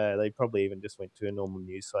 no, they probably even just went to a normal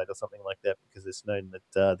news site or something like that, because it's known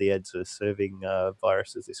that the ads are serving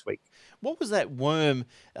viruses this week. What was that worm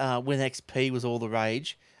when XP was all the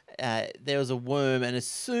rage? There was a worm, and as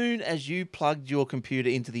soon as you plugged your computer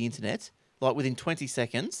into the internet, like within 20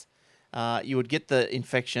 seconds, you would get the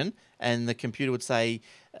infection, and the computer would say,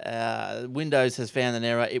 Windows has found an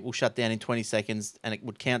error. It will shut down in 20 seconds, and it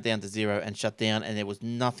would count down to 0 and shut down, and there was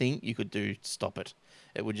nothing you could do to stop it.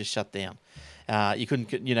 It would just shut down. You couldn't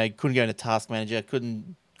go into Task Manager,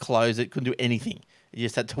 couldn't close it, couldn't do anything. You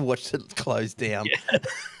just had to watch it close down. Yeah.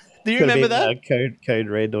 Do you remember that? Code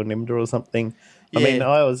Red or Nimda or something. Yeah. I mean,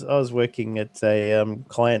 I was working at a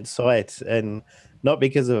client site, and not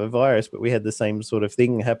because of a virus, but we had the same sort of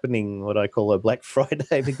thing happening, what I call a Black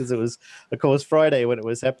Friday, because it was, of course, Friday when it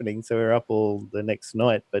was happening. So we were up all the next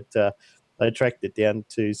night. But I tracked it down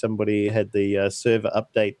to somebody who had the server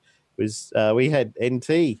update. We had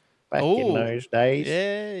NT back in those days.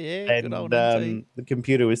 Yeah. And good old NT. The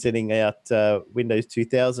computer was sending out Windows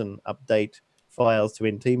 2000 update files to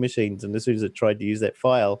NT machines, and as soon as it tried to use that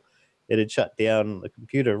file, it had shut down the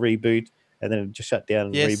computer, reboot, and then it just shut down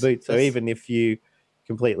and reboot. So even if you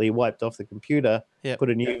completely wiped off the computer, put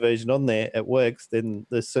a new version on there, it works, then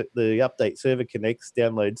the update server connects,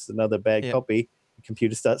 downloads another bad copy, the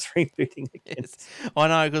computer starts rebooting again. Yes. I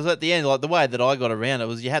know, because at the end, like the way that I got around it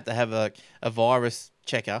was you had to have a virus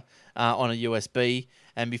checker on a USB,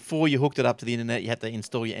 and before you hooked it up to the internet, you had to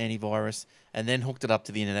install your antivirus, and then hooked it up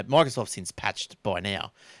to the internet. Microsoft's since patched by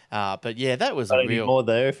now, but yeah, that was not anymore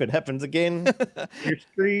though. If it happens again, you're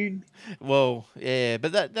screwed. Well, yeah,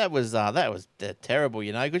 but that was terrible,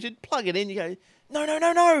 because you'd plug it in, you go, no,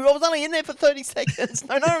 I was only in there for 30 seconds.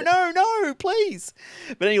 No, please.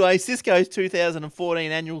 But anyway, Cisco's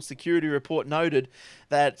 2014 annual security report noted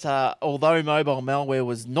that although mobile malware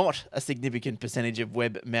was not a significant percentage of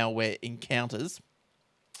web malware encounters,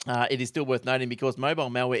 it is still worth noting because mobile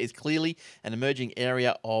malware is clearly an emerging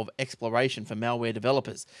area of exploration for malware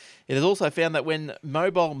developers. It has also found that when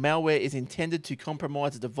mobile malware is intended to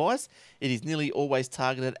compromise a device, it is nearly always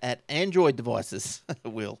targeted at Android devices.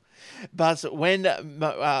 But when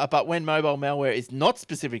mobile malware is not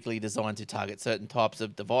specifically designed to target certain types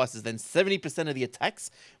of devices, then 70% of the attacks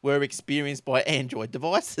were experienced by Android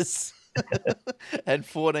devices. And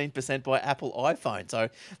 14% by Apple iPhone. So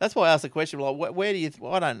that's why I asked the question, like, where do you?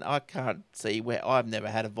 I can't see where. I've never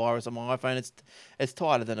had a virus on my iPhone. It's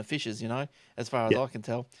tighter than a fish's, as far as I can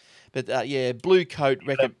tell. But Blue Coat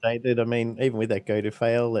updated. I mean, even with that Go to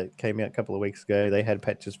Fail that came out a couple of weeks ago, they had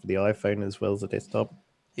patches for the iPhone as well as the desktop.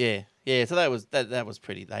 Yeah. So that was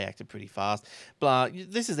pretty. They acted pretty fast. But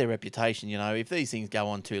this is their reputation, If these things go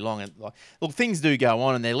on too long, and things do go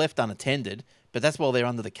on and they're left unattended. But that's while they're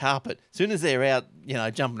under the carpet. As soon as they're out,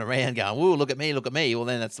 jumping around, going, "Whoa, look at me!" Well,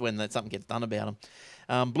 then that's when something gets done about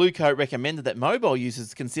them. Blue Coat recommended that mobile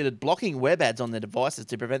users considered blocking web ads on their devices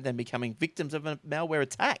to prevent them becoming victims of a malware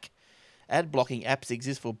attack. Ad blocking apps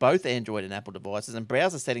exist for both Android and Apple devices, and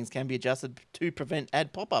browser settings can be adjusted to prevent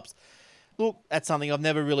ad pop-ups. Look, that's something I've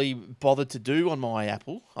never really bothered to do on my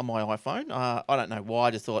iPhone. I don't know why.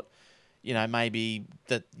 I just thought, maybe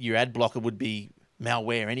that your ad blocker would be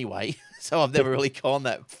malware anyway. So I've never really gone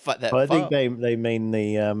that far. I think they mean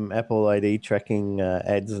the Apple ID tracking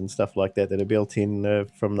ads and stuff like that are built in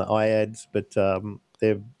from the iAds, but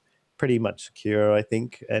they're pretty much secure, I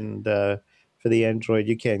think. And for the Android,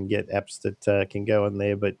 you can get apps that can go on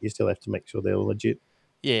there, but you still have to make sure they're legit.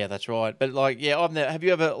 Yeah, that's right. But like, yeah, have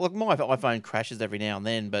you ever look? My iPhone crashes every now and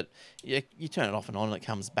then, but you turn it off and on, and it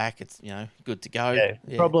comes back. It's good to go. Yeah.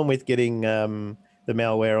 Yeah. Problem with getting the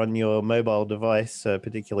malware on your mobile device,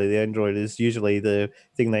 particularly the Android, is usually the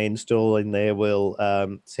thing they install in there will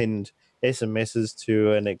send SMSs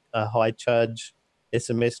to a high charge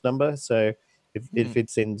SMS number. So if it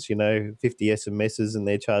sends 50 SMSs and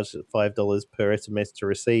they're charged at $5 per SMS to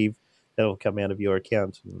receive, that'll come out of your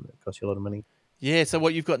account and it costs you a lot of money. Yeah. So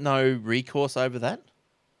what? You've got no recourse over that,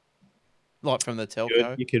 like from the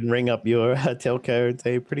telco. You can ring up your telco and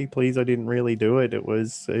say, "Pretty please, I didn't really do it. It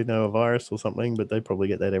was a virus or something." But they probably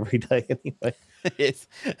get that every day anyway. Yes,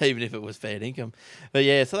 even if it was fair income. But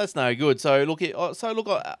yeah, so that's no good. So look,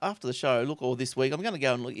 after the show, or this week, I'm going to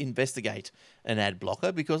go and investigate an ad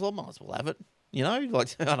blocker because I might as well have it.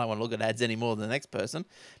 Like I don't want to look at ads any more than the next person.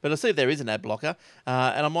 But I'll see if there is an ad blocker,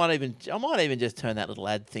 and I might even just turn that little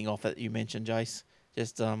ad thing off that you mentioned, Jace.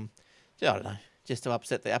 Just I don't know, just to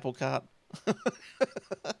upset the apple cart.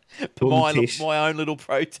 my own little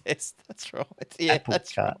protest. That's right. Yeah, apple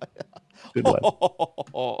that's cart. right. Good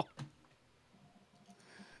one.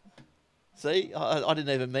 See, I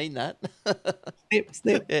didn't even mean that.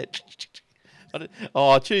 Snip. Yeah.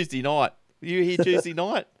 Tuesday night. Were you here Tuesday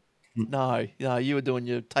night? No, you were doing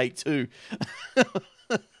your take 2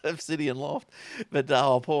 of City and Loft. But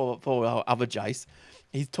poor other Jace,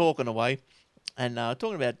 he's talking away and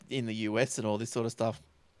talking about in the US and all this sort of stuff.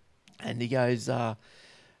 And he goes, oh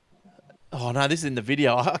no, this is in the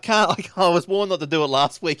video. I can't. I was warned not to do it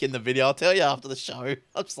last week in the video. I'll tell you after the show.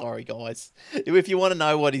 I'm sorry, guys. If you want to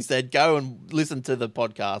know what he said, go and listen to the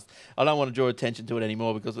podcast. I don't want to draw attention to it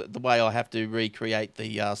anymore because the way I have to recreate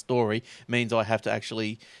the story means I have to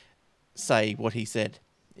actually say what he said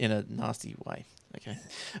in a nasty way. Okay.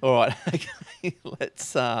 All right. Okay.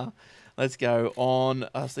 Let's go on.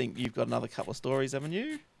 I think you've got another couple of stories, haven't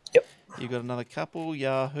you? Yep. You've got another couple.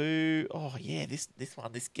 Yahoo. Oh yeah, this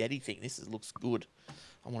one, this Getty thing. Looks good.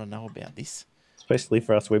 I want to know about this, especially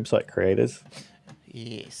for us website creators.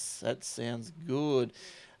 Yes, that sounds good.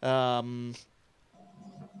 Now,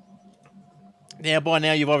 by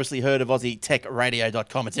now, you've obviously heard of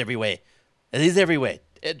AussieTechRadio.com. It's everywhere. It is everywhere.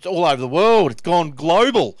 It's all over the world. It's gone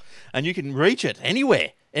global, and you can reach it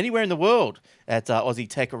anywhere in the world at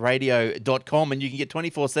AussieTechRadio.com, and you can get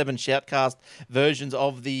 24/7 shoutcast versions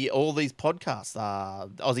of all these podcasts.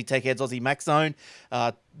 Aussie Tech Heads, Aussie Mac Zone,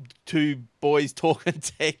 Two Boys Talking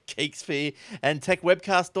Tech, Geeksphere, and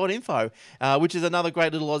TechWebcast.info, which is another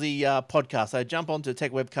great little Aussie podcast. So jump on to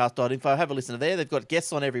TechWebcast.info, have a listen to there. They've got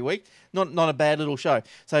guests on every week. Not a bad little show.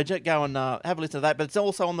 So go and have a listen to that. But it's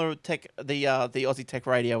also on the Aussie Tech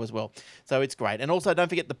Radio as well. So it's great. And also don't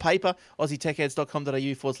forget the paper,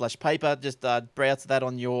 AussieTechHeads.com.au/paper. Just browse that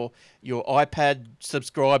on your iPad,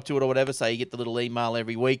 subscribe to it or whatever, so you get the little email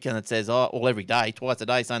every week, and it says, every day, twice a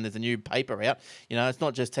day, saying there's a new paper out. It's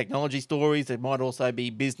not just technology stories. It might also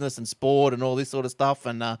be business and sport and all this sort of stuff.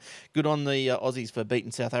 And good on the Aussies for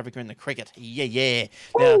beating South Africa in the cricket. Yeah.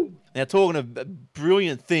 Now, talking of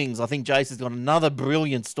brilliant things, I think Jace has got another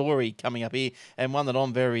brilliant story coming up here, and one that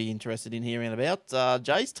I'm very interested in hearing about.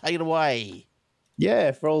 Jace, take it away.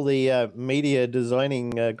 Yeah, for all the media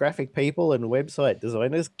designing graphic people and website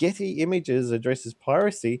designers, Getty Images addresses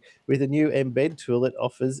piracy with a new embed tool that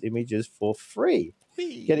offers images for free.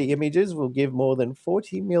 Getty Images will give more than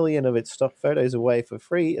 40 million of its stock photos away for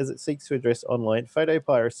free as it seeks to address online photo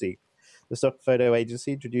piracy. The stock photo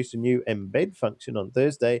agency introduced a new embed function on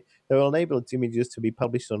Thursday that will enable its images to be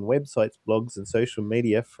published on websites, blogs, and social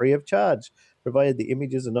media free of charge, provided the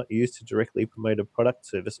images are not used to directly promote a product,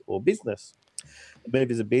 service, or business. The move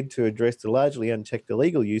is a bid to address the largely unchecked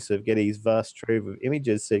illegal use of Getty's vast trove of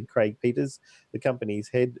images, said Craig Peters, the company's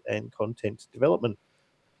head and content development.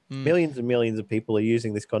 Millions and millions of people are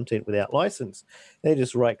using this content without license. They're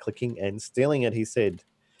just right-clicking and stealing it, he said.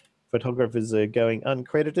 Photographers are going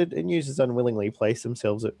uncredited and users unwillingly place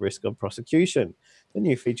themselves at risk of prosecution. The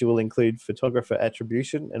new feature will include photographer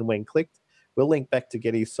attribution and, when clicked, will link back to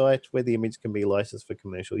Getty's site where the image can be licensed for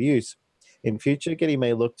commercial use. In future, Getty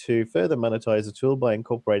may look to further monetize the tool by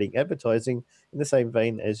incorporating advertising in the same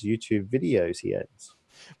vein as YouTube videos, he adds.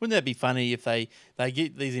 Wouldn't that be funny if they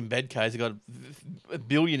get these embed codes? They've got a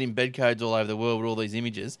billion embed codes all over the world with all these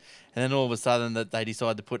images, and then all of a sudden that they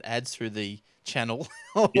decide to put ads through the channel.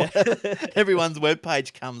 Everyone's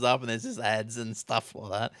webpage comes up and there's just ads and stuff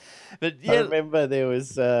like that. But yeah, I remember there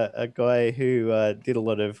was a guy who did a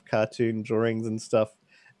lot of cartoon drawings and stuff,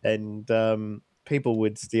 and people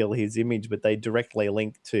would steal his image, but they directly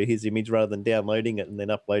link to his image rather than downloading it and then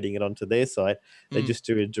uploading it onto their site. They just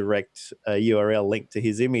do a direct URL link to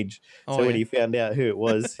his image. Oh, So when yeah. he found out who it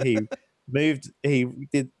was, he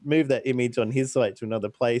did move that image on his site to another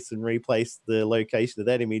place and replaced the location of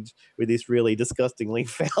that image with this really disgustingly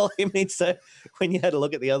foul image. So when you had a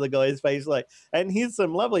look at the other guy's face, like, and here's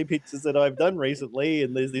some lovely pictures that I've done recently,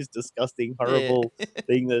 and there's this disgusting, horrible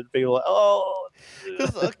thing that people are like, oh,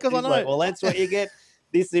 Because I he's know. like, well, that's what you get.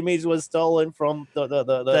 This image was stolen from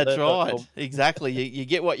That's right. .com. Exactly. You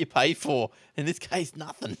get what you pay for. In this case,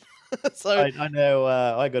 nothing. So I know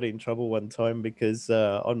I got in trouble one time because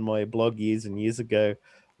on my blog years and years ago,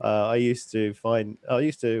 I used to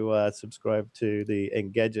subscribe to the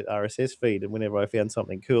Engadget RSS feed, and whenever I found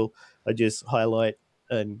something cool, I just highlight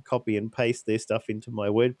and copy and paste their stuff into my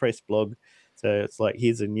WordPress blog. So it's like,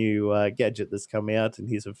 here's a new gadget that's come out, and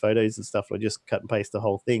here's some photos and stuff. I just cut and paste the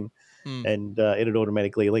whole thing, and it'd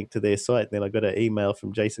automatically link to their site. And then I got an email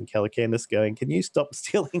from Jason Calacanis going, "Can you stop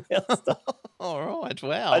stealing our stuff?" all right.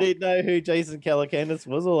 Wow. I didn't know who Jason Calacanis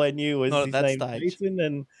was. All I knew was Not at his that name stage. Jason,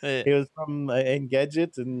 and Yeah. he was from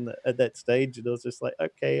Engadget. And at that stage, it was just like,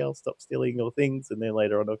 okay, I'll stop stealing your things. And then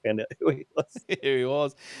later on, I found out who he was. Here he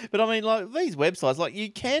was. But I mean, like these websites, like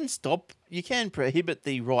you can prohibit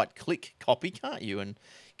the right click copy, can't you? And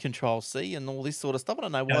Control C and all this sort of stuff. I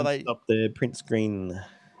don't know why Can't they. stop the print screen.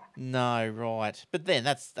 No, right. But then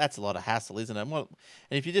that's a lot of hassle, isn't it? Well,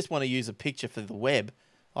 and if you just want to use a picture for the web,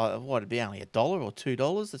 what it'd be only $1 or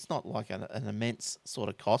 $2. It's not like an immense sort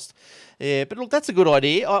of cost. Yeah, but look, that's a good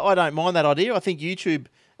idea. I don't mind that idea. I think YouTube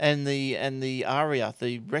and the ARIA,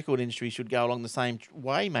 the record industry, should go along the same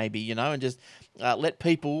way, maybe, and just let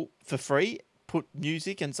people for free put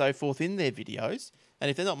music and so forth in their videos. And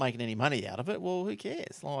if they're not making any money out of it, well, who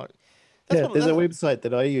cares? Like, Yeah, there's a website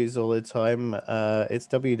that I use all the time. It's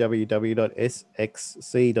www.sxc.hu,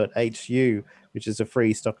 which is a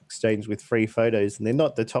free stock exchange with free photos. And they're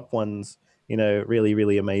not the top ones, really,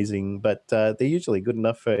 really amazing, but they're usually good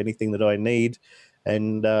enough for anything that I need.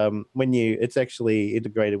 And it's actually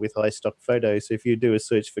integrated with iStock Photos. So if you do a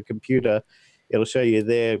search for computer, it'll show you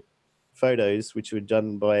their photos, which were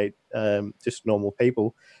done by just normal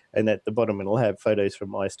people. And at the bottom, it'll have photos from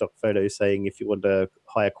iStock Photos saying, if you want a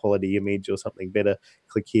higher quality image or something better,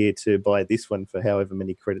 click here to buy this one for however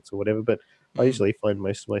many credits or whatever. But I usually find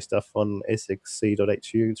most of my stuff on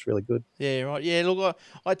sxc.hu. It's really good. Yeah, right. Yeah, look,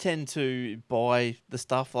 I tend to buy the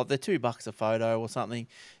stuff like they're $2 a photo or something.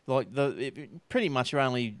 Like pretty much you're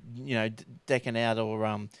only decking out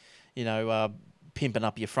or pimping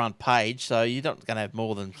up your front page, so you're not going to have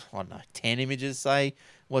more than 10 images. Say,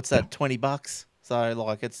 what's that? $20. So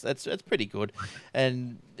like it's pretty good,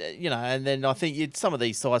 and and then I think some of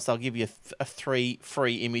these sites, they'll give you 3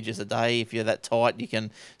 free images a day. If you're that tight, you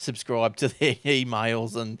can subscribe to their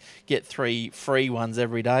emails and get 3 free ones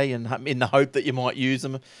every day, and in the hope that you might use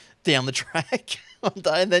them down the track one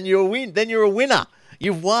day, and then you're a winner.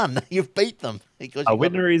 You've won. You've beat them. A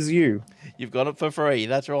winner is you. You've got it for free.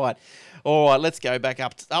 That's right. All right, let's go back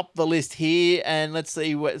up the list here, and let's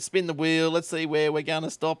see. Spin the wheel. Let's see where we're going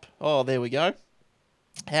to stop. Oh, there we go.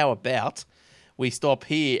 How about we stop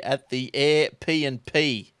here at the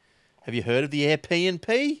Air-P&P? Have you heard of the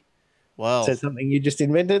Air-P&P? Well, is that something you just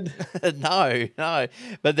invented? No.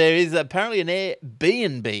 But there is apparently an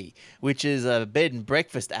Airbnb, which is a bed and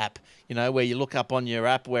breakfast app, where you look up on your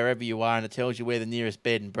app wherever you are and it tells you where the nearest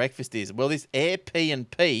bed and breakfast is. Well, this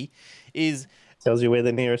Air-P&P tells you where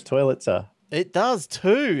the nearest toilets are. It does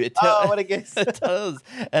too. What a guess. It does.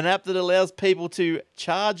 An app that allows people to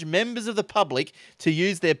charge members of the public to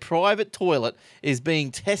use their private toilet is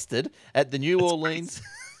being tested at the New Orleans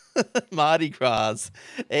Mardi Gras.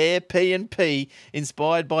 Air-P&P,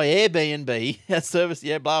 inspired by Airbnb, a service.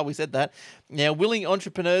 Yeah, blah, we said that. Now, willing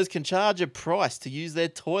entrepreneurs can charge a price to use their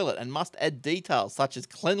toilet and must add details such as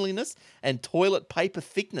cleanliness and toilet paper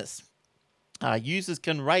thickness. Users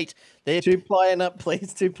can rate their... 2-ply and up,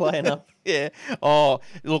 please. 2-ply and up. Yeah. Oh,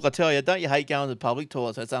 look, I tell you, don't you hate going to public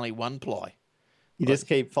toilets? So it's only 1-ply. You just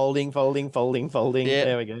keep folding. Yeah.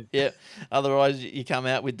 There we go. Yeah. Otherwise, you come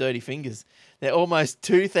out with dirty fingers. Now, almost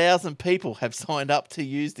 2,000 people have signed up to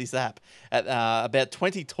use this app. About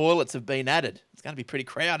 20 toilets have been added. It's going to be pretty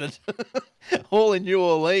crowded. All in New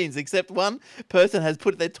Orleans, except one person has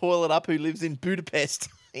put their toilet up who lives in Budapest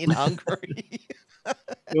in Hungary.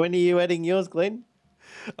 When are you adding yours, Glenn?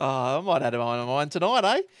 I might add mine tonight,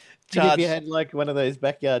 eh? If you had like one of those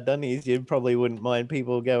backyard dunnies, you probably wouldn't mind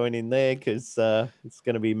people going in there because it's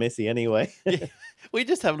going to be messy anyway. Yeah, we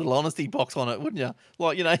just have a little honesty box on it, wouldn't you?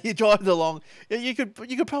 Like, you drive along. You could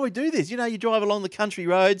probably do this. You drive along the country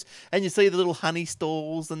roads and you see the little honey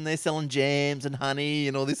stalls and they're selling jams and honey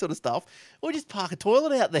and all this sort of stuff. Or just park a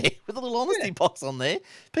toilet out there with a little honesty box on there.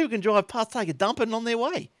 People can drive past, take a dump, and on their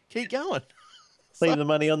way. Keep going. Leave the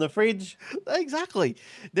money on the fridge. Exactly.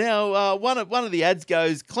 Now, one of the ads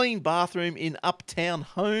goes, clean bathroom in uptown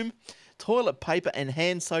home, toilet paper and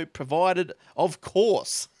hand soap provided, of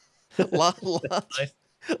course. Large.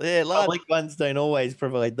 Public ones don't always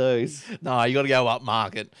provide those. No, you got to go up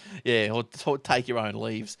market. Yeah, or take your own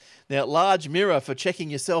leaves. Now, large mirror for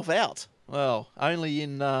checking yourself out. Well, only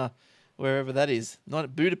in wherever that is. Not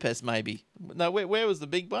at Budapest, maybe. No, where was the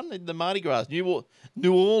big one? In the Mardi Gras. New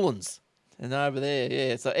Orleans. And over there,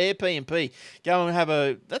 yeah. So Airbnb, go and have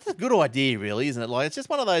that's a good idea, really, isn't it? Like, it's just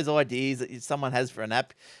one of those ideas that someone has for an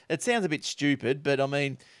app. It sounds a bit stupid, but I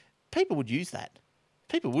mean, people would use that.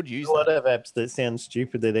 People would use a lot of apps that sound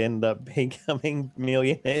stupid that end up becoming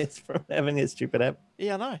millionaires from having a stupid app.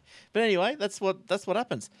 Yeah, I know. But anyway, that's what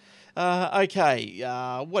happens. Okay.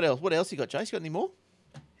 What else? What else you got, Jace? You got any more?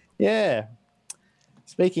 Yeah.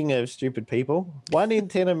 Speaking of stupid people, 1 in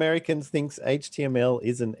 10 Americans thinks HTML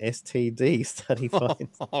is an STD, study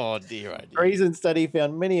finds. Oh, dear, oh, dear. A recent study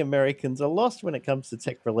found many Americans are lost when it comes to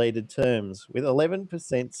tech-related terms, with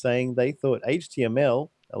 11% saying they thought HTML,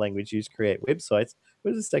 a language used to create websites,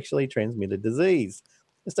 was a sexually transmitted disease.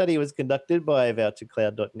 The study was conducted by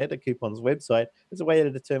VoucherCloud.net, a coupon's website, as a way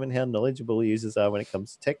to determine how knowledgeable users are when it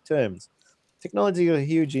comes to tech terms. Technology is a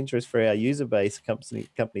huge interest for our user base,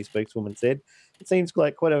 company spokeswoman said. It seems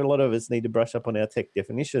like quite a lot of us need to brush up on our tech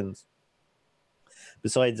definitions.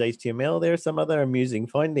 Besides HTML, there are some other amusing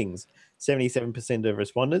findings. 77% of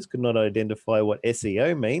respondents could not identify what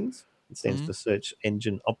SEO means. It stands for Search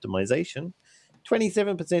Engine Optimization.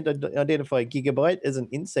 27% identify gigabyte as an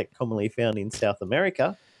insect commonly found in South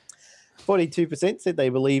America. 42% said they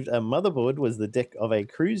believed a motherboard was the deck of a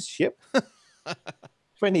cruise ship.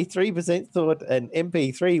 23% thought an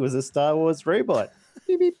MP3 was a Star Wars robot.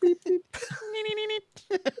 Beep, beep, beep, beep.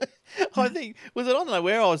 I think, was it, I don't know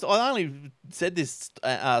where I only said this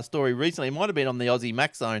story recently. It might have been on the Aussie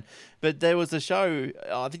Mac Zone, but there was a show,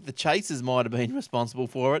 I think the Chasers might have been responsible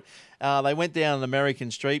for it. They went down an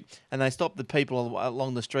American street and they stopped the people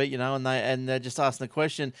along the street, and they're just asking the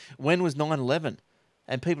question, when was 9/11?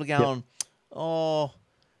 And people are going, oh,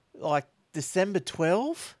 like December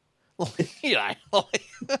 12? I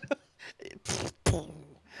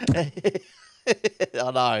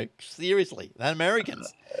know, seriously, the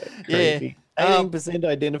Americans. Crazy. Yeah. 18%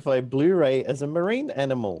 identify Blu-ray as a marine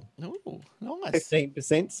animal. Oh, nice.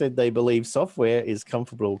 15% said they believe software is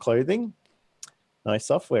comfortable clothing. Nice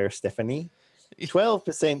software, Stephanie.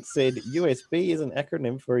 12% said USB is an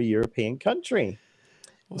acronym for a European country.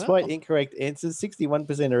 Despite incorrect answers, 61%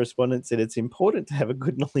 of respondents said it's important to have a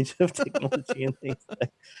good knowledge of technology in these days.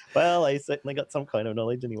 Well, they certainly got some kind of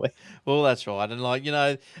knowledge anyway. Well, that's right. And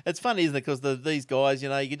it's funny, isn't it? Because these guys, you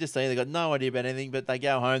can just see they've got no idea about anything, but they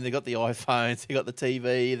go home, they've got the iPhones, they've got the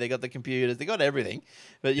TV, they've got the computers, they've got everything.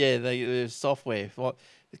 But yeah, the software. What,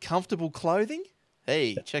 comfortable clothing?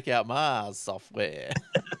 Hey, check out Mars software.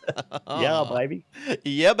 Yeah, baby.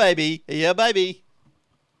 Yeah, baby. Yeah, baby.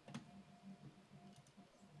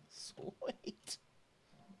 Sweet.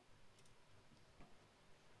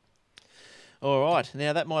 All right.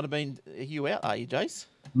 Now, that might have been you out, are you, Jace?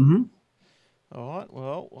 Mm-hmm. All right.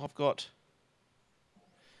 Well, I've got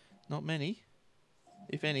not many,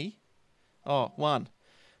 if any. Oh, one.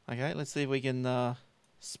 Okay, let's see if we can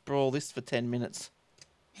sprawl this for 10 minutes.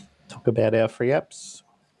 Talk about our free apps.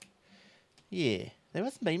 Yeah. There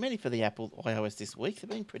hasn't been many for the Apple iOS this week. They've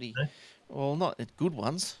been pretty, well, not good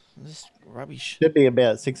ones. Just rubbish. Should be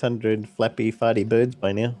about 600 flappy, farty birds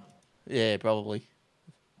by now. Yeah, probably.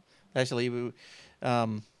 Actually, I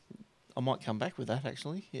might come back with that,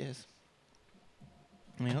 actually. Yes.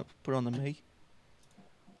 Yeah, put it on the me.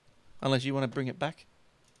 Unless you want to bring it back.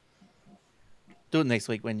 Do it next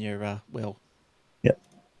week when you're, well. Yep.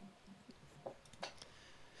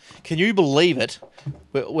 Can you believe it?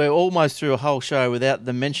 We're almost through a whole show without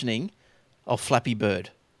the mentioning of Flappy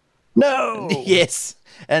Bird. No! Yes.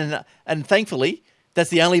 And thankfully,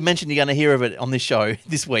 that's the only mention you're going to hear of it on this show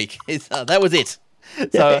this week. That was it.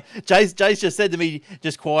 So Jace just said to me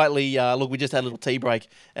just quietly, look, we just had a little tea break,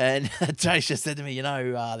 and Jace just said to me,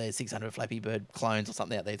 there's 600 Flappy Bird clones or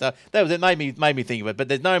something out there. So that was it. Made me think of it. But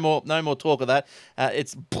there's no more talk of that.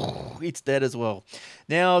 It's dead as well.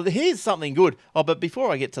 Now here's something good. Oh, but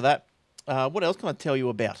before I get to that, what else can I tell you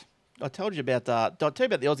about? I told you about I told you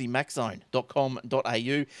about the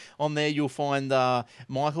AussieMacZone.com.au. On there, you'll find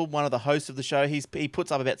Michael, one of the hosts of the show. He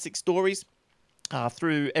puts up about 6 stories.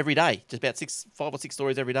 Through every day, just about 5 or 6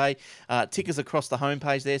 stories every day. Tickers across the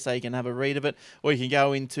homepage there, so you can have a read of it, or you can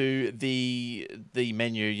go into the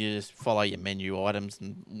menu. You just follow your menu items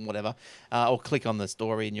and whatever, or click on the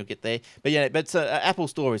story and you'll get there. But yeah, but Apple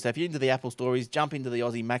stories. So if you're into the Apple stories, jump into the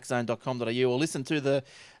AussieMacZone.com.au or listen to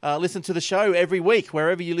the show every week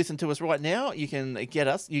wherever you listen to us right now. You can get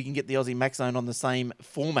us. You can get the Aussie Mac Zone on the same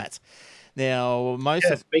format. Now,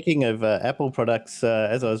 speaking of Apple products,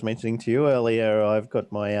 as I was mentioning to you earlier, I've got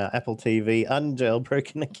my Apple TV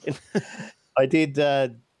unjailbroken again. I did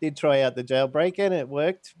try out the jailbreak and it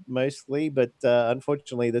worked mostly, but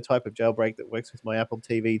unfortunately, the type of jailbreak that works with my Apple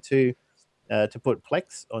TV too, to put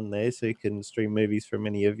Plex on there so you can stream movies from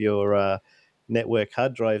any of your network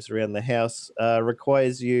hard drives around the house,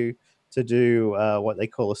 requires you to do what they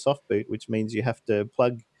call a soft boot, which means you have to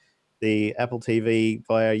plug the Apple TV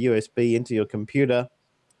via USB into your computer.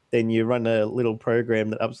 Then you run a little program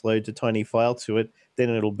that uploads a tiny file to it. Then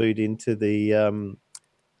it'll boot into the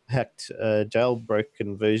hacked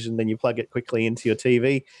jailbroken version. Then you plug it quickly into your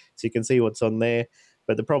TV so you can see what's on there.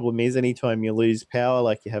 But the problem is anytime you lose power,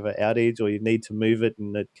 like you have an outage or you need to move it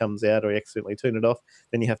and it comes out or you accidentally turn it off,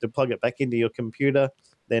 then you have to plug it back into your computer,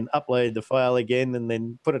 then upload the file again and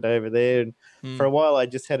then put it over there. And for a while, I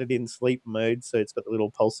just had it in sleep mode. So it's got the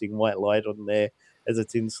little pulsing white light on there as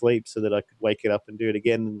it's in sleep so that I could wake it up and do it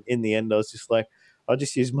again. And in the end, I was just like, I'll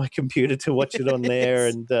just use my computer to watch it on there.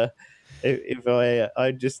 And if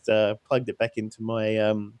I just plugged it back into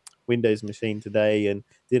my Windows machine today and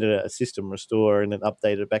did a system restore and then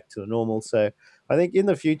updated it back to the normal. So I think in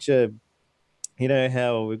the future, you know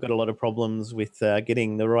how we've got a lot of problems with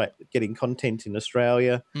getting content in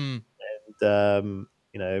Australia, and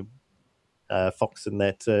Fox and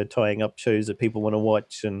that tying up shows that people want to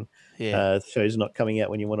watch, and shows not coming out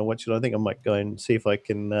when you want to watch it. I think I might go and see if I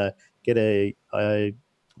can get a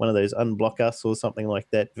one of those Unblock Us or something like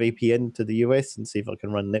that VPN to the US and see if I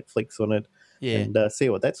can run Netflix on it. And see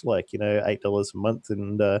what that's like. $8 a month,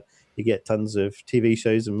 and you get tons of TV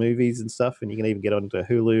shows and movies and stuff, and you can even get onto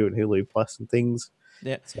Hulu and Hulu Plus and things.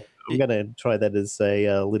 Yeah, so I'm going to try that as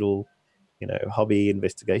a little, hobby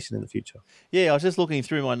investigation in the future. Yeah, I was just looking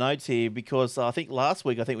through my notes here because I think last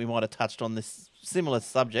week we might have touched on this similar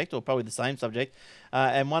subject or probably the same subject.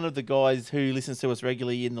 And one of the guys who listens to us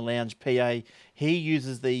regularly in the lounge, PA, he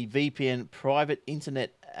uses the VPN private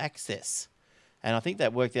internet access. And I think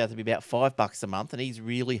that worked out to be about $5 a month, and he's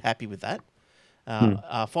really happy with that.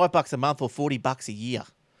 $5 a month or $40 a year,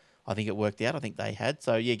 I think it worked out. I think they had.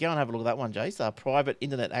 So yeah, go and have a look at that one, Jace. Private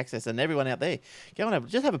internet access, and everyone out there, go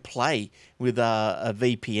and have a play with a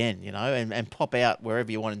VPN, and pop out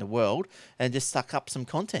wherever you want in the world, and just suck up some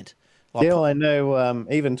content. I know.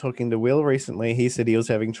 Even talking to Will recently, he said he was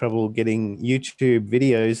having trouble getting YouTube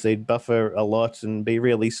videos. They'd buffer a lot and be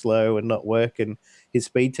really slow and not work, and his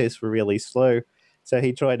speed tests were really slow. So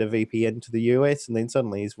he tried a VPN to the US, and then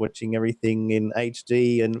suddenly he's watching everything in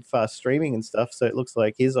HD and fast streaming and stuff. So it looks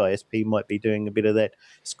like his ISP might be doing a bit of that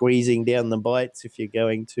squeezing down the bytes if you're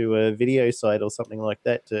going to a video site or something like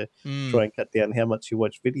that to try and cut down how much you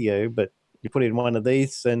watch video. But you put in one of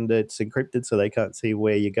these and it's encrypted so they can't see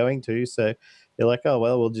where you're going to. So they're like, oh,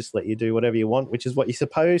 well, we'll just let you do whatever you want, which is what you're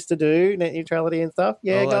supposed to do, net neutrality and stuff.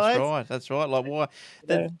 Yeah, guys. That's right. Like, why?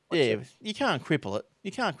 You can't cripple it.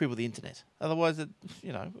 You can't cripple the internet. Otherwise, it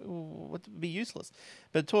would be useless.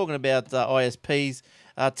 But talking about ISPs,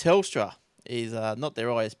 Telstra is not their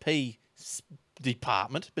ISP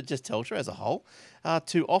department, but just Telstra as a whole,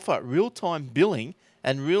 to offer real-time billing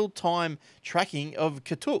and real-time tracking of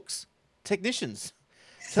Katooks technicians.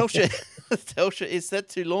 Telstra is set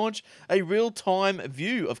to launch a real-time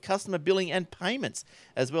view of customer billing and payments,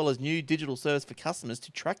 as well as new digital service for customers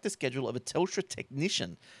to track the schedule of a Telstra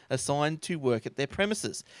technician assigned to work at their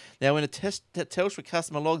premises. Now, when a Telstra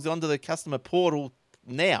customer logs onto the customer portal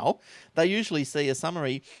now, they usually see a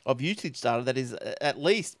summary of usage data that is at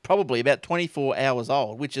least probably about 24 hours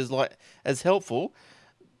old, which is like as helpful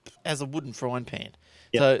as a wooden frying pan.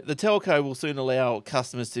 Yep. So the telco will soon allow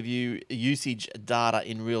customers to view usage data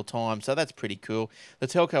in real time. So that's pretty cool. The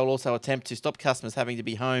telco will also attempt to stop customers having to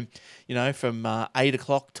be home, from 8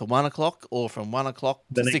 o'clock to 1 o'clock or from 1 o'clock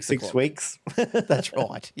to 6 o'clock. 6 weeks. That's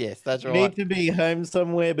right. Yes, that's right. You need to be home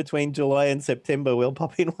somewhere between July and September. We'll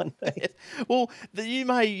pop in one day. Yes. Well, you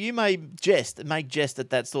may make jest at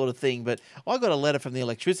that sort of thing, but I got a letter from the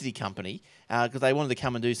electricity company because they wanted to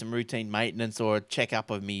come and do some routine maintenance or a check-up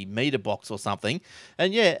of me meter box or something.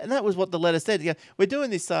 And yeah, and that was what the letter said. Yeah, we're doing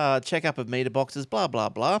this checkup of meter boxes, blah blah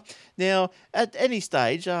blah. Now, at any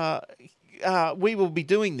stage, we will be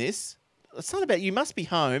doing this. It's not about you must be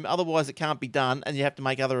home, otherwise it can't be done, and you have to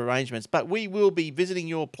make other arrangements. But we will be visiting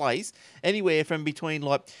your place anywhere from between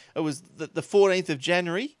it was the 14th of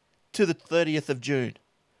January to the 30th of June.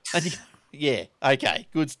 And yeah, okay,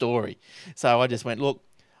 good story. So I just went, look,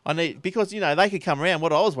 I need, because they could come around.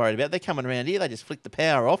 What I was worried about, they're coming around here, they just flick the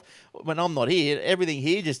power off. When I'm not here, everything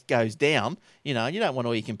here just goes down. You don't want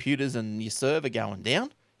all your computers and your server going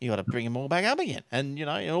down. You got to bring them all back up again, and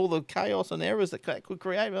and all the chaos and errors that could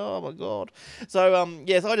create. Oh my god! So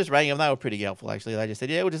yes, I just rang them. They were pretty helpful actually. They just said,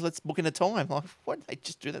 yeah, let's book in a time. Like, why didn't they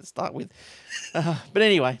just do that to start with? But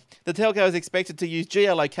anyway, the telco is expected to use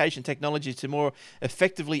geolocation technology to more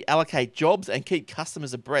effectively allocate jobs and keep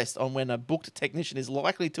customers abreast on when a booked technician is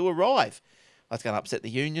likely to arrive. That's going to upset the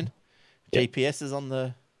union. Yep. GPS is on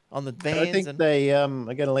the vans. I think they are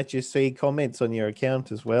going to let you see comments on your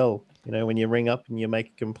account as well. When you ring up and you make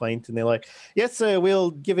a complaint and they're like, yes, sir, we'll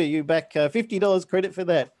give you back $50 credit for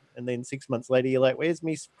that. And then 6 months later, you're like, where's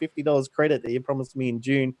me $50 credit that you promised me in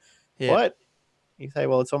June? Yeah. What? You say,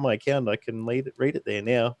 well, it's on my account. I can read it there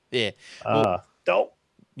now. Yeah. Dope.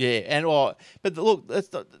 Yeah, but look,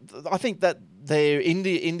 I think that their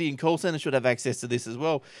Indian call center should have access to this as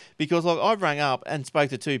well, because I've rang up and spoke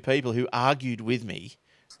to two people who argued with me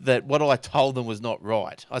that what I told them was not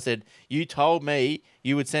right. I said, you told me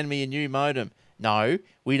you would send me a new modem. No,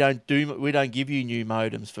 we don't give you new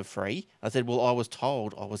modems for free. I said, well, I was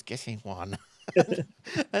told I was getting one.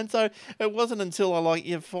 And so it wasn't until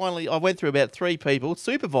I went through about three people,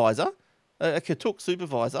 supervisor, a Katuk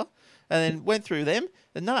supervisor, and then went through them.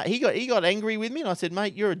 And no, he got angry with me, and I said,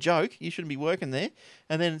 mate, you're a joke. You shouldn't be working there.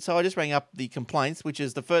 And then so I just rang up the complaints, which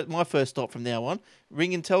is my first stop from now on.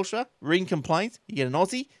 Ring in Telstra, ring complaints. You get an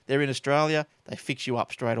Aussie. They're in Australia. They fix you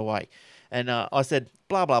up straight away. And I said,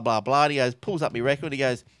 blah, blah, blah, blah. And he goes, pulls up my record. He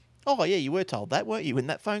goes, oh, yeah, you were told that, weren't you, in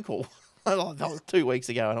that phone call? That was 2 weeks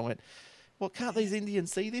ago. And I went, well, can't these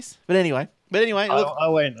Indians see this? But anyway. I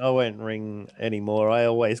won't ring anymore. I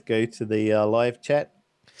always go to the live chat.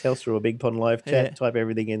 Telstra or Big Pond live chat, type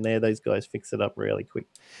everything in there. Those guys fix it up really quick.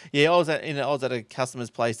 Yeah, I was at a customer's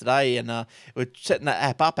place today, and we're setting that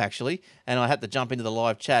app up actually, and I had to jump into the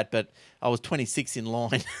live chat, but I was 26 in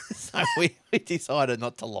line, so we decided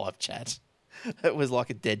not to live chat. It was like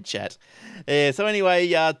a dead chat. Yeah. So anyway,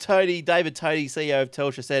 David Tody, CEO of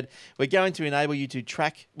Telstra, said we're going to enable you to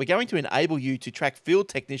track field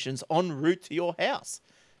technicians en route to your house.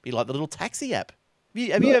 Be like the little taxi app.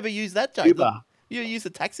 Have you ever used that, Jake? Uber. You use the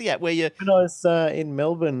taxi app where you... When I was in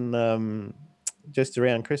Melbourne, just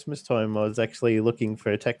around Christmas time, I was actually looking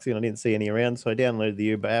for a taxi and I didn't see any around, so I downloaded the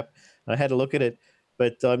Uber app. I had a look at it,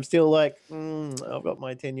 but I'm still like, I've got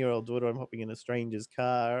my 10-year-old daughter. I'm hopping in a stranger's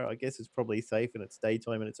car. I guess it's probably safe and it's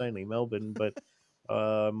daytime and it's only Melbourne, but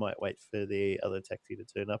I might wait for the other taxi to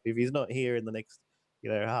turn up. If he's not here in the next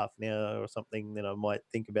half an hour or something, then I might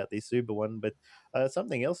think about this Uber one. But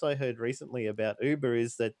something else I heard recently about Uber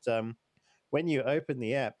is that... when you open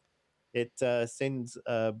the app, it sends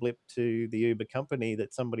a blip to the Uber company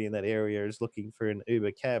that somebody in that area is looking for an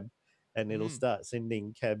Uber cab, and it'll start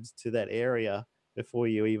sending cabs to that area before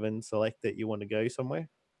you even select that you want to go somewhere.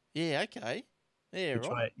 Yeah, okay. Yeah,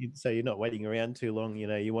 right. So you're not waiting around too long.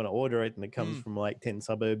 You want to order it, and it comes from like 10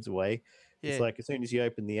 suburbs away. Yeah. It's like as soon as you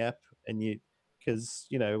open the app, and because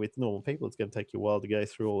with normal people, it's going to take you a while to go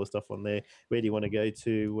through all the stuff on there. Where do you want to go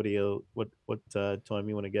to? What time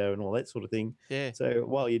you want to go, and all that sort of thing. Yeah. So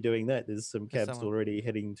while you're doing that, there's some cabs already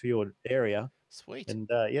heading to your area. Sweet. And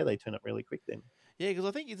they turn up really quick then. Yeah, because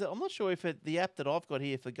I think I'm not sure if the app that I've got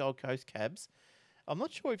here for Gold Coast cabs, I'm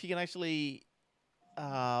not sure if you can actually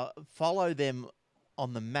follow them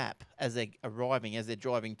on the map as they're arriving, as they're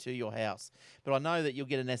driving to your house. But I know that you'll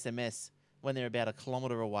get an SMS when they're about a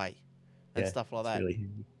kilometre away and stuff like that. Really...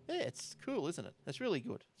 Yeah, it's cool, isn't it? It's really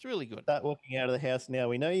good. It's really good. Start walking out of the house now.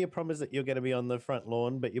 We know you promised that you're going to be on the front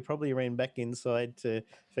lawn, but you probably ran back inside to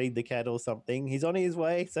feed the cat or something. He's on his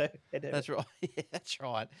way, so... That's right. Yeah, that's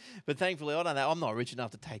right. But thankfully, I don't know. I'm not rich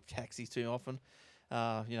enough to take taxis too often.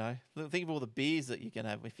 Think of all the beers that you can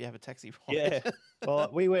have if you have a taxi ride. Yeah. Well,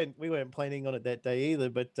 we weren't planning on it that day either,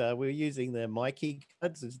 but we were using the MyKey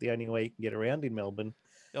cards. It's the only way you can get around in Melbourne.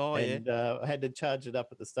 Oh, and, I had to charge it up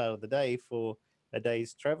at the start of the day for a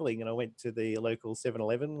day's traveling, and I went to the local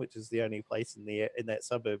 7-Eleven, which is the only place in that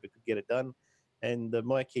suburb that could get it done. And the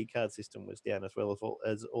MyKey card system was down as well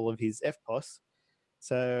as all of his FPOS.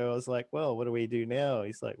 So I was like, well, what do we do now?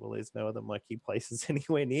 He's like, well, there's no other mucky places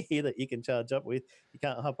anywhere near here that you can charge up with. You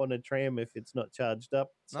can't hop on a tram if it's not charged up.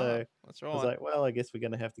 So No, that's I was right. like, well, I guess we're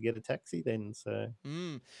going to have to get a taxi then. So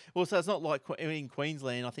Well, so it's not like in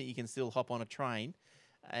Queensland. I think you can still hop on a train,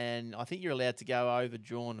 and I think you're allowed to go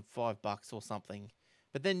overdrawn $5 or something.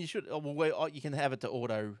 But then you should, you can have it to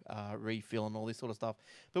auto refill and all this sort of stuff.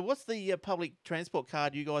 But what's the public transport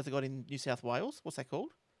card you guys have got in New South Wales? What's that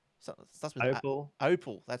called? Starts with Opal.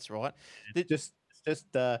 Opal, that's right. It's just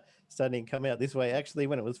starting to come out this way. Actually,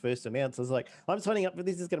 when it was first announced, I was like, I'm signing up for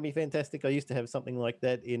this. It's going to be fantastic. I used to have something like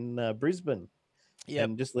that in Brisbane. Yep.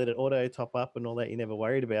 And just let it auto top up and all that. You never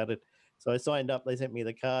worried about it. So I signed up. They sent me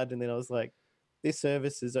the card, and then I was like, this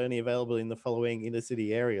service is only available in the following inner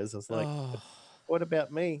city areas. I was like, what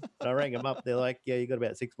about me? And I rang them up. They're like, yeah, you got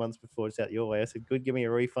about 6 months before it's out your way. I said, good, give me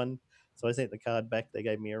a refund. So I sent the card back. They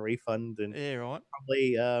gave me a refund, and Yeah, right.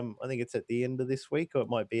 probably I think it's at the end of this week, or it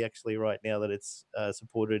might be actually right now that it's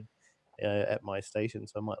supported at my station.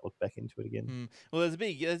 So I might look back into it again. Well, there's a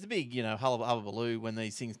big, hullabaloo when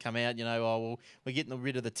these things come out. We're getting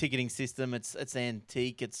rid of the ticketing system. It's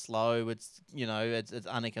antique, it's slow, it's it's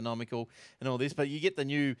uneconomical and all this. But you get the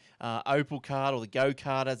new Opal card or the Go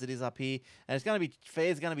card as it is up here, and it's going to be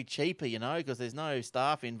fares going to be cheaper, because there's no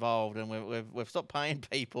staff involved, and we've stopped paying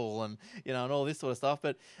people, and and all this sort of stuff.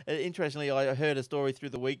 But interestingly, I heard a story through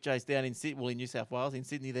the week, Jace, down in New South Wales, in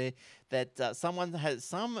Sydney, there that someone has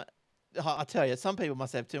some. I tell you, some people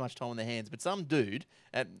must have too much time on their hands, but some dude,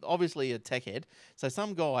 obviously a tech head, so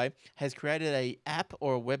some guy has created a app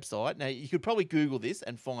or a website. Now, you could probably Google this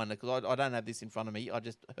and find it, because I don't have this in front of me. I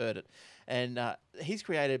just heard it. And he's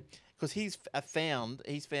created, because he's found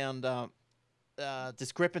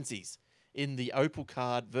discrepancies in the Opal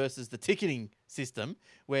card versus the ticketing system,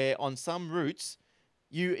 where on some routes,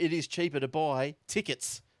 it is cheaper to buy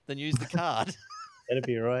tickets than use the card. That'd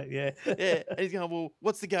be right, yeah. Yeah, and he's going, well,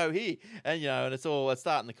 what's the go here? And and it's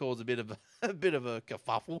starting to cause a bit of a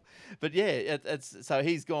kerfuffle. But yeah, it's so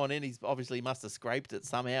he's gone in. He's obviously must have scraped it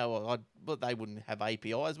somehow. But they wouldn't have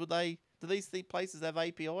APIs, would they? Do these places have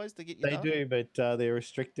APIs to get you? They do, but they're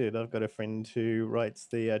restricted. I've got a friend who writes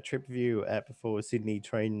the TripView app for Sydney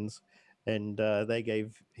trains, and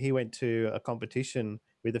he went to a competition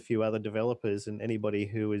with a few other developers, and anybody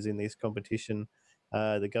who was in this competition,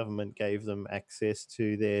 the government gave them access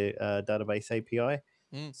to their database API.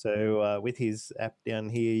 So with his app down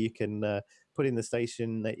here, you can put in the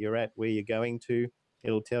station that you're at, where you're going to.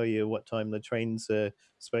 It'll tell you what time the trains are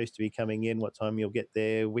supposed to be coming in, what time you'll get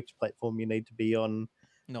there, which platform you need to be on.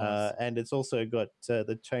 Nice. And it's also got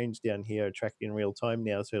the trains down here are tracked in real time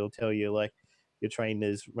now. So it'll tell you, like, your train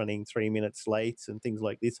is running 3 minutes late and things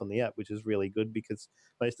like this on the app, which is really good, because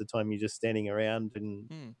most of the time you're just standing around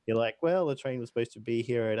and you're like, well, the train was supposed to be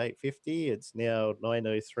here at 8:50. It's now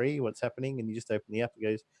 9:03. What's happening? And you just open the app and it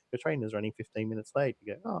goes, your train is running 15 minutes late.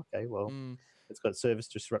 You go, oh, okay, well, it's got service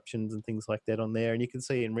disruptions and things like that on there. And you can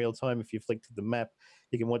see in real time, if you flick to the map,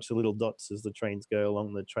 you can watch the little dots as the trains go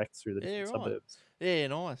along the tracks through the different suburbs. Yeah,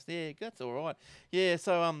 nice. Yeah, that's all right. Yeah,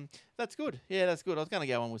 so that's good. Yeah, that's good. I was going to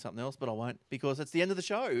go on with something else, but I won't, because it's the end of the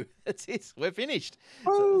show. That's it. We're finished.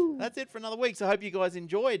 So that's it for another week. So I hope you guys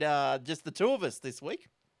enjoyed just the two of us this week.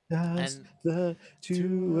 Just the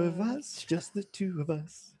two of us. Just the two of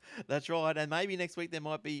us. That's right. And maybe next week there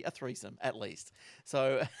might be a threesome at least.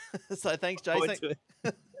 So thanks, Jason.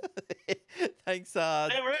 Thanks. Never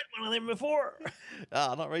had one of them before.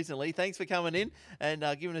 Not recently. Thanks for coming in and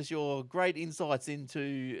giving us your great insights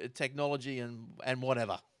into technology and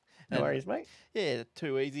whatever. No worries, mate. Yeah,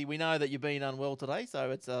 too easy. We know that you've been unwell today,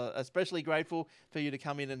 so it's especially grateful for you to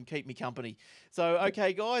come in and keep me company. So,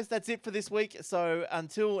 okay, guys, that's it for this week. So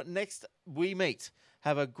until next we meet,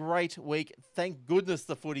 have a great week. Thank goodness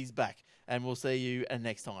the footy's back, and we'll see you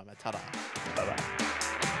next time. Ta-da. Bye-bye.